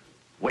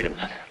 Wait a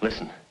minute.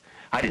 Listen,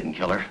 I didn't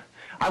kill her.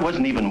 I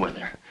wasn't even with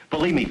her.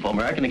 Believe me,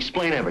 Fulmer, I can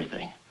explain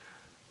everything.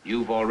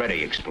 You've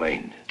already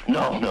explained.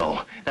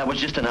 No. That was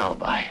just an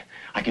alibi.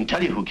 I can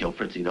tell you who killed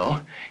Fritzie, though.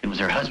 It was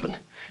her husband.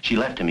 She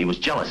left him. He was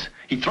jealous.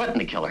 He threatened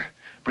to kill her.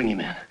 Bring him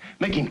in.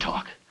 Make him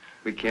talk.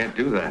 We can't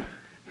do that.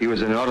 He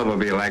was in an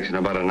automobile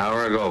accident about an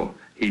hour ago.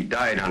 He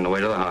died on the way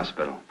to the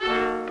hospital.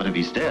 But if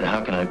he's dead,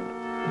 how can I...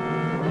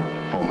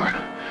 Fulmer,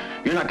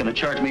 you're not going to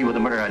charge me with a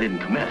murder I didn't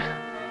commit.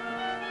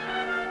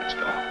 Let's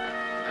go.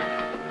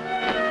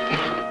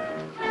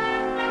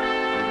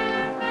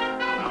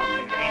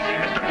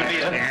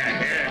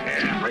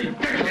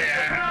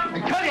 I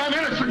tell you I'm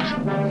innocent.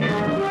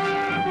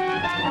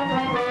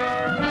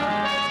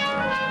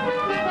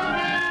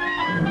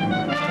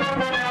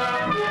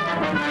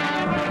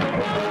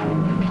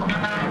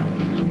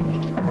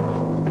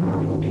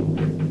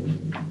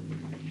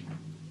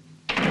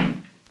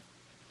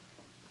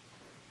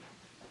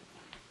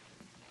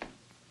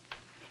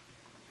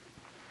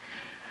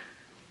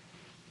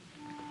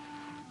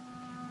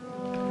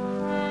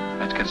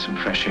 Let's get some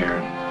fresh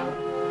air.